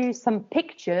show you some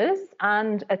pictures,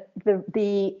 and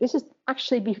this is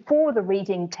actually before the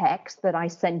reading text that I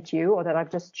sent you or that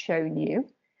I've just shown you.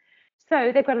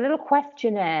 So they've got a little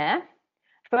questionnaire.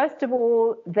 First of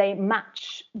all, they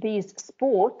match these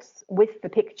sports with the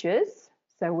pictures.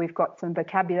 So we've got some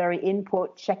vocabulary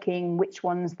input, checking which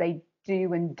ones they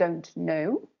do and don't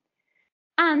know.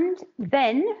 And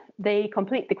then they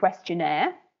complete the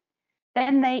questionnaire.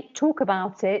 Then they talk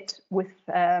about it with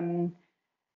a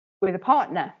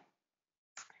partner.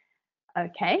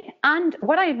 Okay, and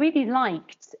what I really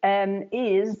liked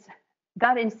is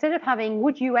that instead of having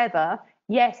would you ever,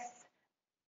 yes,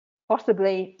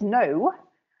 possibly, no,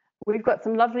 we've got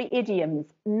some lovely idioms.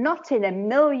 Not in a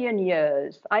million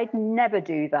years. I'd never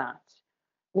do that.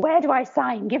 Where do I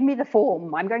sign? Give me the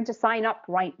form. I'm going to sign up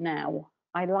right now.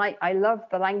 I love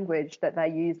the language that they're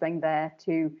using there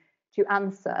to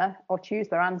answer or choose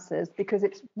their answers because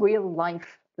it's real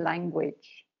life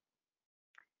language.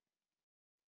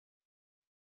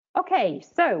 Okay,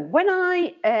 so when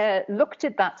I looked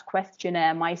at that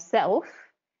questionnaire myself,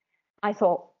 I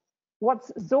thought,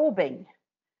 what's zorbing?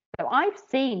 So I've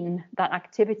seen that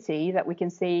activity that we can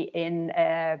see in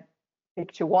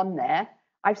picture 1 there.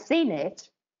 I've seen it,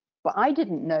 but I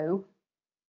didn't know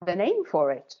the name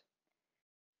for it.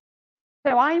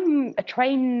 So I'm a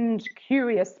trained,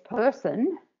 curious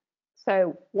person.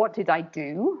 So what did I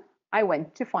do? I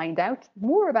went to find out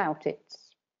more about it.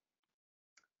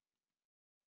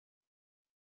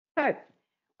 So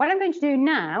what I'm going to do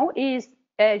now is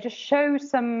just show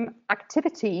some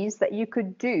activities that you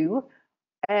could do.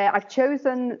 I've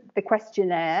chosen the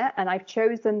questionnaire and I've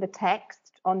chosen the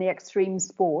text on the extreme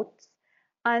sports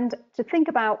and to think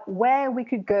about where we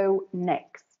could go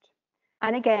next.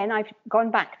 And again, I've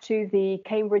gone back to the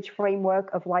Cambridge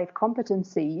framework of life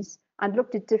competencies and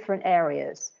looked at different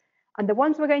areas. And the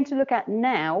ones we're going to look at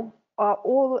now are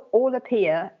all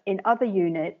appear in other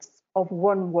units of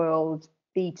One World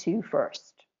B2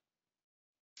 first.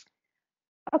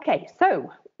 Okay,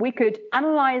 so we could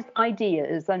analyze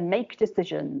ideas and make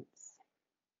decisions.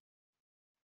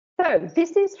 So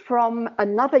this is from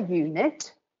another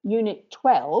unit, Unit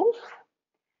 12,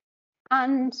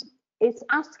 and it's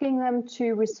asking them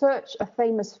to research a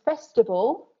famous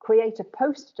festival, create a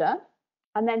poster,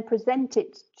 and then present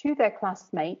it to their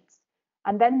classmates,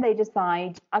 and then they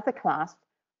decide as a class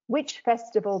which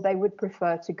festival they would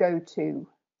prefer to go to.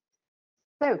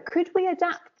 So could we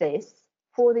adapt this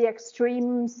for the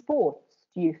extreme sports,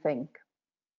 do you think?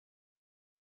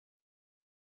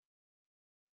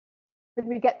 Could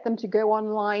we get them to go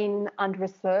online and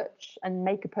research and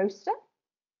make a poster?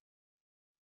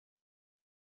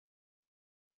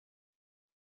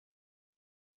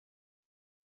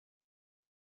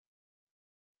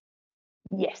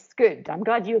 Yes, good. I'm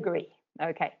glad you agree.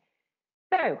 Okay.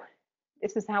 So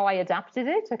this is how I adapted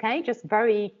it. Okay, just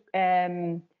very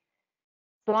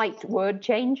slight word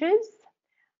changes.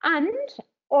 And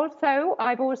also,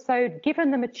 I've also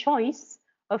given them a choice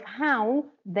of how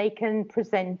they can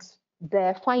present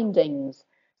their findings.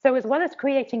 So as well as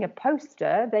creating a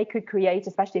poster, they could create,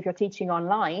 especially if you're teaching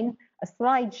online, a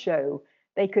slideshow.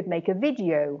 They could make a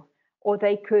video, or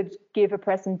they could give a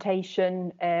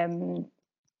presentation,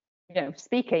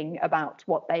 speaking about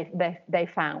what they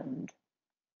found.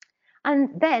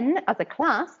 And then, as a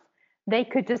class, they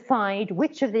could decide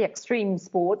which of the extreme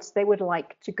sports they would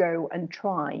like to go and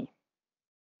try.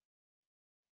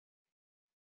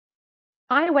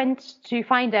 I went to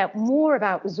find out more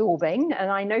about zorbing, and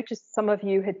I noticed some of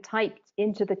you had typed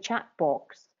into the chat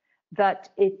box that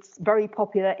it's very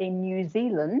popular in New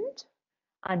Zealand.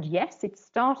 And yes, it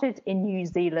started in New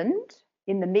Zealand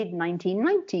in the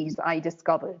mid-1990s, I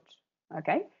discovered.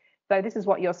 Okay, so this is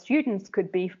what your students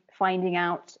could be finding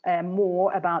out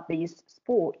more about these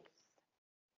sports.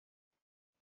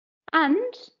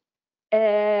 And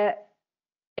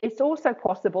it's also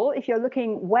possible, if you're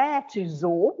looking where to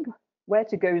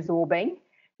go zorbing,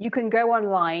 you can go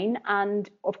online and,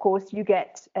 of course, you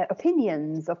get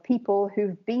opinions of people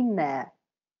who've been there.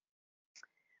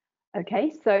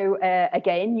 Okay, so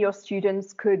again, your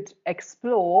students could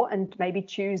explore and maybe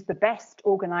choose the best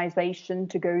organization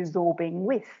to go zorbing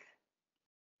with.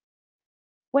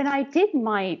 When I did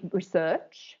my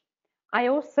research, I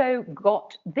also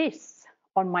got this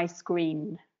on my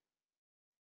screen.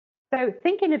 So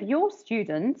thinking of your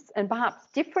students and perhaps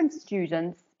different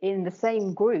students in the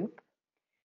same group,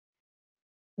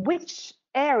 which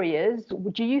areas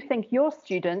do you think your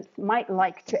students might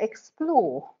like to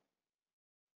explore?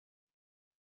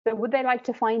 So would they like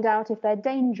to find out if they're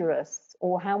dangerous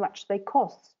or how much they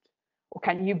cost? Or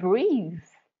can you breathe?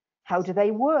 How do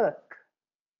they work?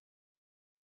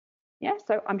 Yeah,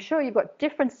 so I'm sure you've got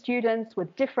different students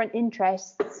with different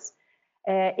interests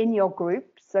in your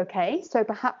groups, okay? So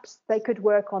perhaps they could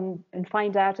work on and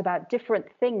find out about different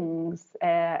things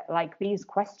like these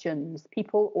questions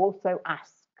people also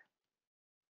ask.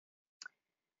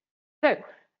 So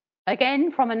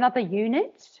again, from another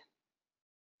unit,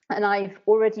 and I've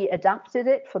already adapted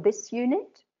it for this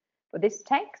unit, for this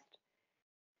text.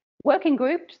 Working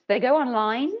groups, they go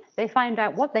online, they find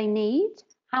out what they need,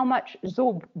 how much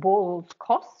Zorb balls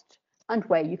cost, and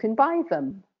where you can buy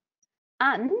them.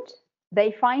 And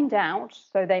they find out,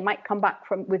 so they might come back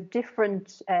with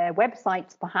different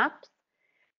websites perhaps,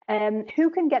 who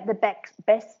can get the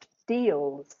best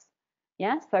deals.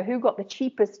 Yeah, so who got the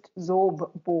cheapest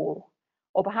Zorb ball?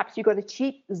 Or perhaps you got a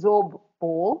cheap Zorb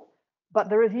ball, but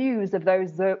the reviews of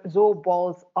those Zorb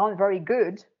balls aren't very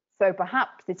good, so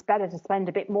perhaps it's better to spend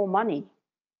a bit more money.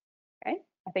 Okay,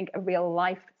 I think a real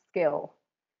life skill.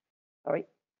 Sorry.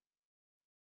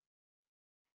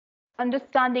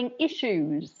 Understanding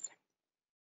issues.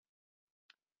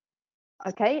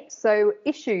 Okay, so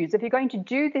issues, if you're going to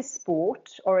do this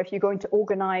sport or if you're going to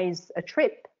organize a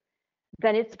trip,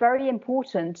 then it's very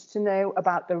important to know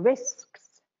about the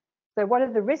risks. So what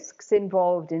are the risks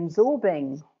involved in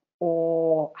zorbing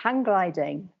or hang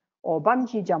gliding or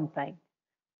bungee jumping?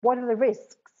 What are the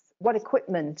risks? What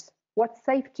equipment? What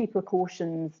safety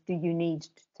precautions do you need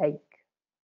to take?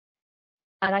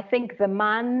 And I think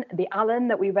the Alan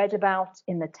that we read about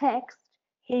in the text,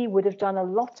 he would have done a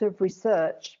lot of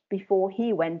research before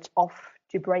he went off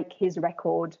to break his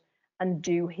record and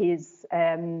do his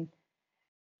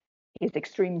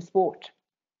extreme sport.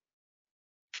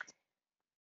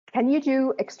 Can you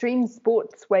do extreme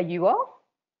sports where you are?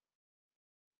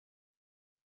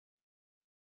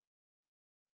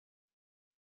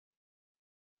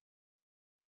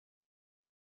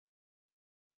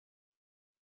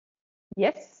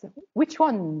 Yes. Which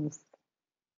ones?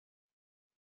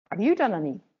 Have you done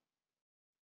any?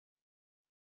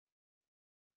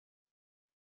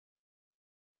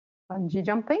 Bungee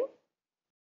jumping?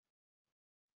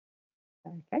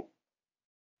 Okay.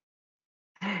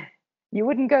 You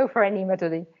wouldn't go for any,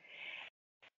 Madhuri.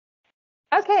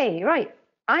 Okay, right.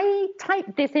 I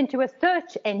typed this into a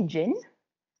search engine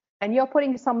and you're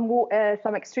putting some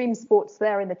extreme sports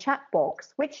there in the chat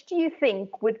box. Which do you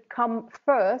think would come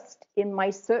first in my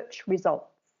search results?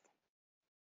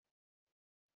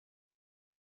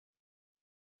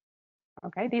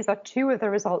 Okay, these are two of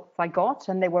the results I got,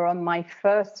 and they were on my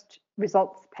first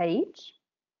results page.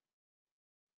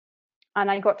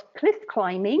 And I got cliff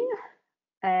climbing,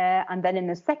 and then in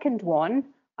the second one,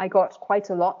 I got quite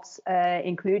a lot,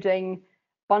 including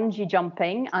bungee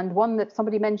jumping, and one that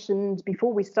somebody mentioned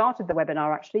before we started the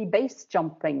webinar, actually, base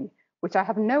jumping, which I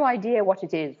have no idea what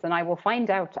it is, and I will find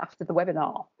out after the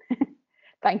webinar.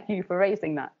 Thank you for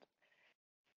raising that.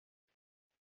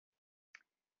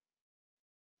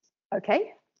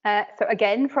 Okay, so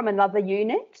again, from another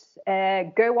unit,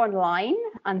 go online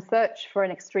and search for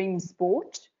an extreme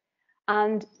sport,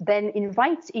 and then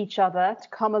invite each other to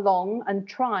come along and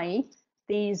try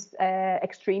these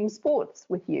extreme sports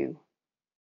with you.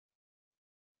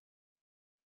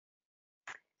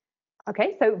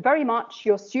 Okay, so very much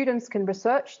your students can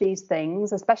research these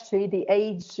things, especially the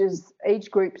age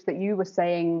groups that you were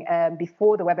saying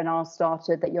before the webinar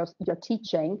started that you're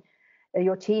teaching.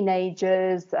 Your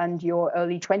teenagers and your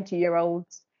early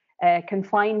 20-year-olds can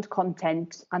find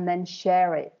content and then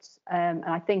share it. And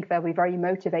I think they'll be very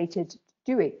motivated to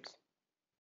do it.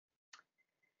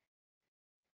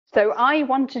 So I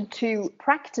wanted to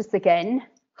practice again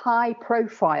high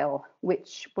profile,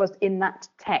 which was in that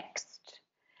text.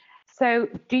 So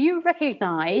do you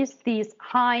recognize these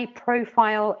high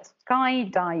profile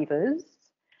skydivers?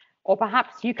 Or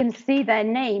perhaps you can see their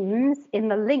names in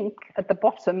the link at the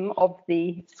bottom of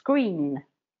the screen.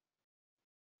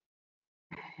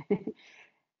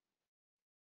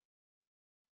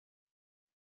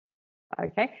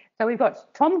 Okay, so we've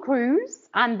got Tom Cruise,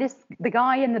 and the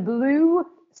guy in the blue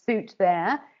suit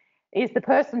there is the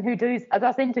person who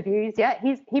does interviews. Yeah,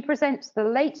 he presents the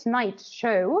late night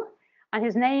show, and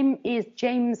his name is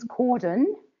James Corden.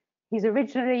 He's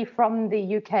originally from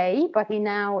the UK, but he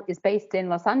now is based in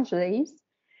Los Angeles.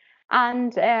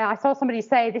 And I saw somebody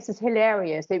say this is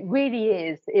hilarious. It really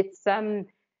is. It's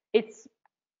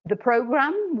the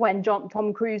program when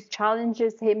Tom Cruise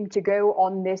challenges him to go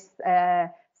on this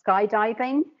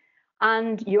skydiving,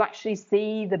 and you actually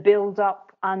see the build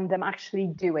up and them actually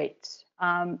do it,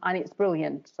 and it's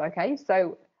brilliant. Okay,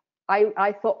 so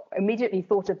I immediately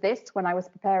thought of this when I was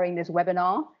preparing this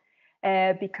webinar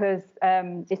because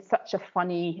it's such a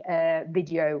funny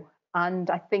video, and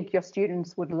I think your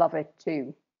students would love it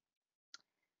too.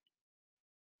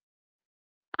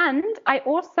 And I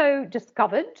also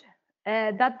discovered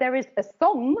that there is a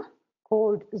song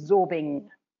called Zorbing.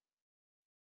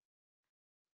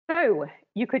 So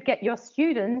you could get your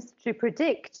students to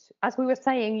predict, as we were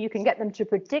saying, you can get them to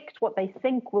predict what they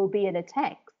think will be in a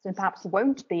text and perhaps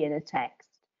won't be in a text.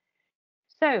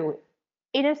 So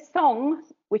in a song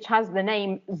which has the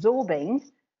name Zorbing,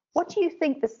 what do you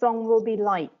think the song will be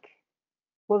like?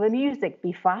 Will the music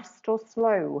be fast or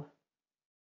slow?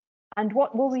 And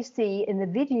what will we see in the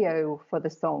video for the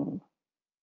song?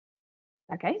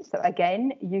 Okay, so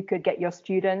again, you could get your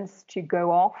students to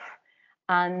go off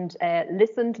and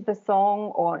listen to the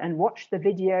song and watch the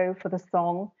video for the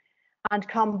song and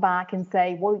come back and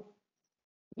say, well,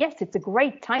 yes, it's a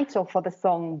great title for the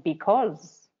song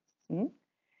because. Do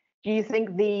you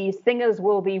think the singers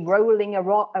will be rolling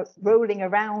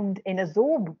around in a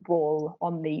zorb ball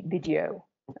on the video?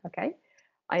 Okay.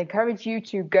 I encourage you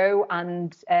to go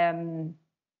and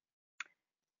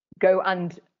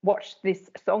watch this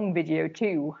song video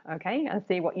too, okay, and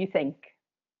see what you think.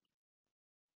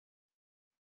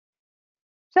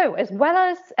 So as well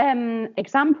as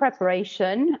exam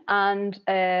preparation and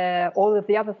all of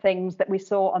the other things that we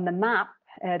saw on the map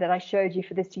that I showed you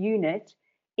for this unit,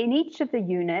 in each of the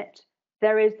unit,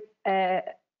 there is a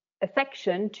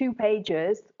section, 2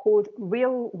 pages, called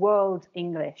Real World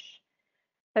English.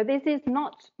 So this is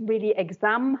not really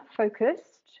exam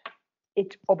focused.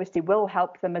 It obviously will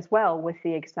help them as well with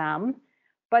the exam,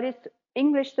 but it's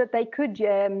English that they could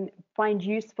find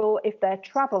useful if they're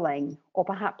traveling or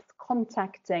perhaps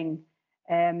contacting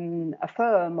a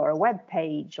firm or a web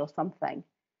page or something.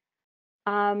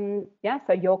 Yeah,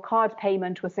 so your card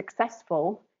payment was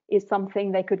successful is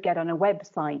something they could get on a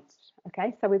website.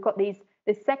 Okay, so we've got this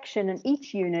section in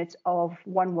each unit of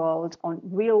One World on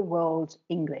Real World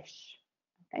English.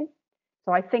 Okay,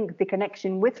 so I think the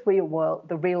connection with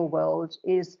the real world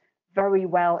is very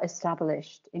well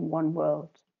established in One World.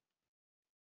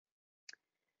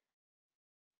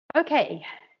 Okay,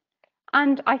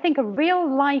 and I think a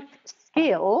real life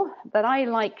skill that I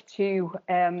like to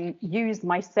use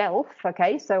myself,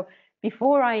 okay, so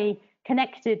before I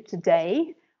connected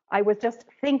today, I was just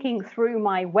thinking through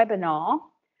my webinar,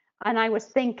 and I was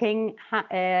thinking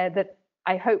that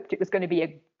I hoped it was going to be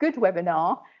a good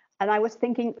webinar, and I was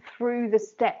thinking through the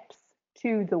steps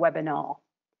to the webinar.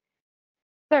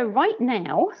 So right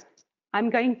now, I'm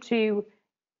going to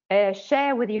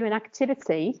share with you an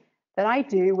activity that I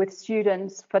do with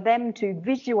students for them to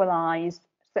visualize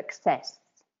success.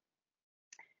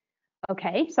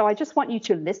 Okay, so I just want you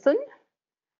to listen,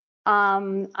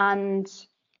 and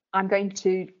I'm going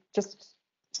to just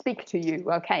speak to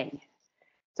you, okay?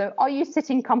 So are you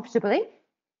sitting comfortably?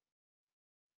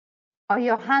 Are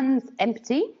your hands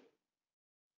empty?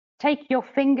 Take your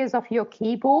fingers off your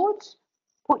keyboard.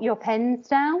 Put your pens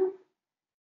down.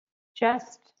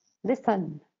 Just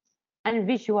listen and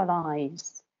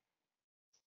visualize.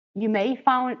 You may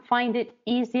find it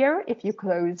easier if you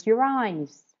close your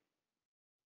eyes.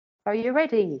 Are you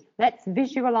ready? Let's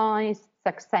visualize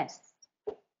success.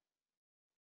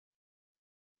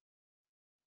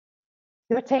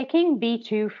 You're taking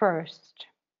B2 first.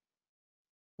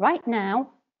 Right now,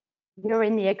 you're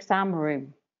in the exam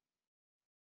room.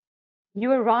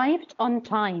 You arrived on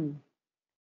time.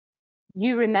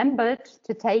 You remembered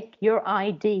to take your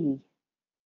ID,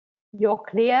 your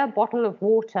clear bottle of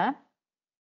water,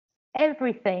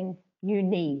 everything you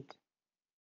need.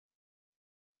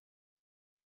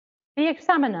 The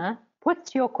examiner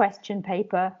puts your question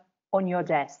paper on your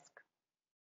desk.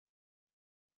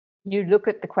 You look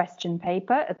at the question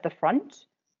paper at the front.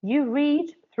 You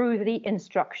read through the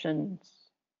instructions.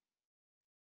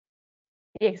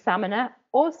 The examiner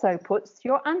also puts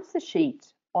your answer sheet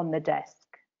on the desk.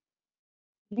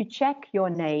 You check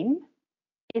your name,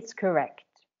 it's correct.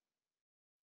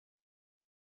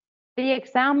 The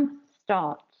exam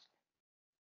starts.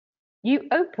 You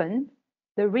open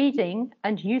the reading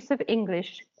and use of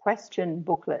English question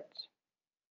booklet.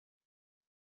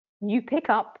 You pick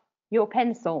up your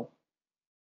pencil.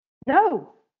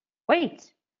 No,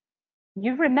 wait.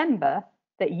 You remember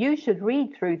that you should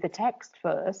read through the text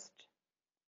first.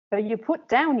 So you put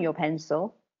down your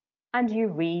pencil and you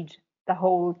read the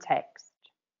whole text.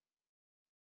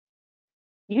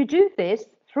 You do this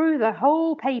through the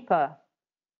whole paper.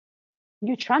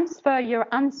 You transfer your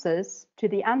answers to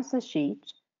the answer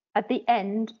sheet at the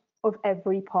end of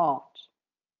every part.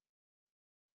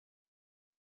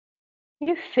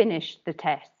 You finished the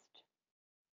test.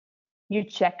 You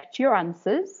checked your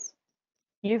answers.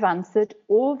 You've answered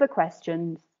all the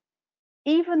questions,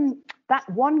 even that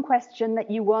one question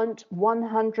that you weren't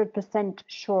 100%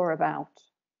 sure about.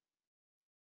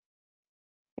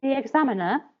 The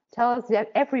examiner tells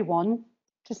everyone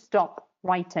to stop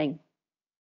writing.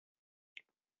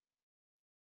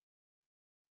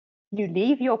 You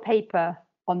leave your paper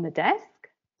on the desk.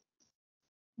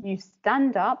 You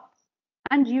stand up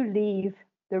and you leave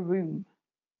the room.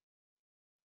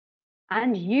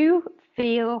 And you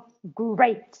feel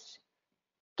great.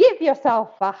 Give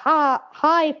yourself a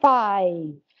high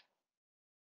five.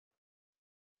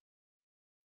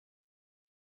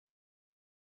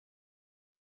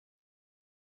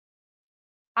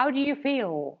 How do you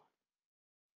feel?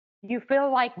 You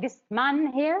feel like this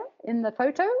man here in the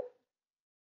photo?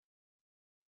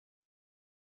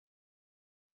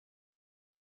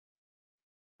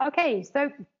 Okay,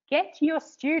 so get your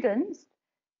students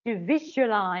to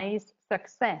visualize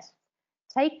success.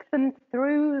 Take them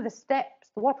through the steps,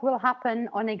 what will happen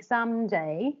on exam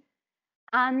day,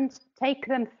 and take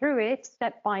them through it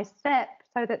step by step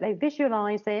so that they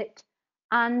visualize it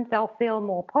and they'll feel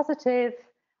more positive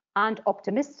and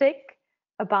optimistic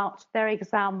about their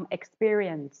exam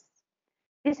experience.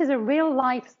 This is a real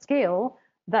life skill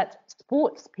that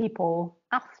sports people,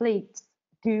 athletes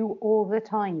do all the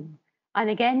time. And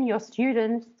again, your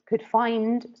students could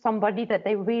find somebody that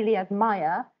they really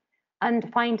admire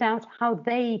and find out how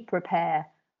they prepare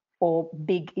for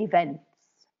big events.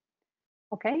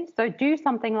 Okay, so do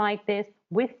something like this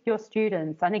with your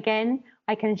students. And again,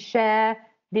 I can share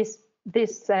this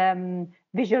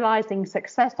visualizing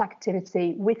success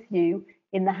activity with you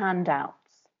in the handouts.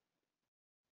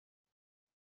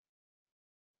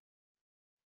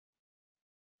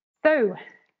 So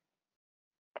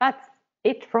that's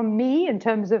it from me in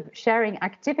terms of sharing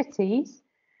activities,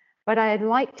 but I'd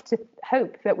like to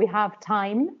hope that we have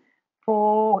time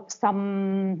for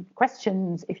some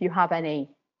questions if you have any.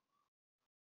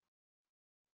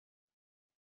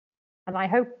 And I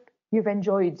hope you've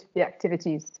enjoyed the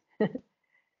activities.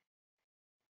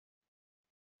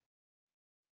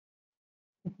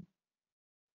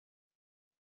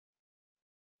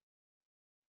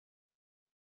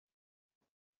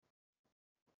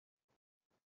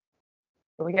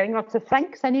 We're getting lots of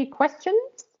thanks. Any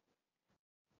questions?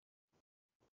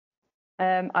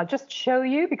 I'll just show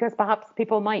you because perhaps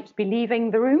people might be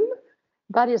leaving the room.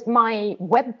 That is my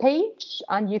web page,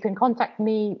 and you can contact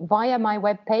me via my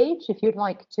web page if you'd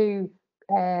like to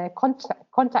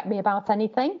contact me about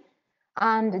anything.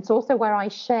 And it's also where I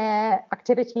share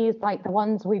activities like the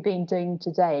ones we've been doing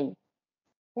today.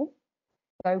 Okay?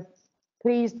 So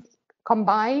please come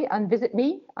by and visit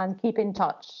me and keep in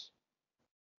touch.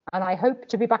 And I hope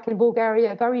to be back in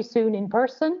Bulgaria very soon in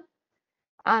person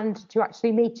and to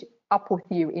actually meet up with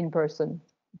you in person.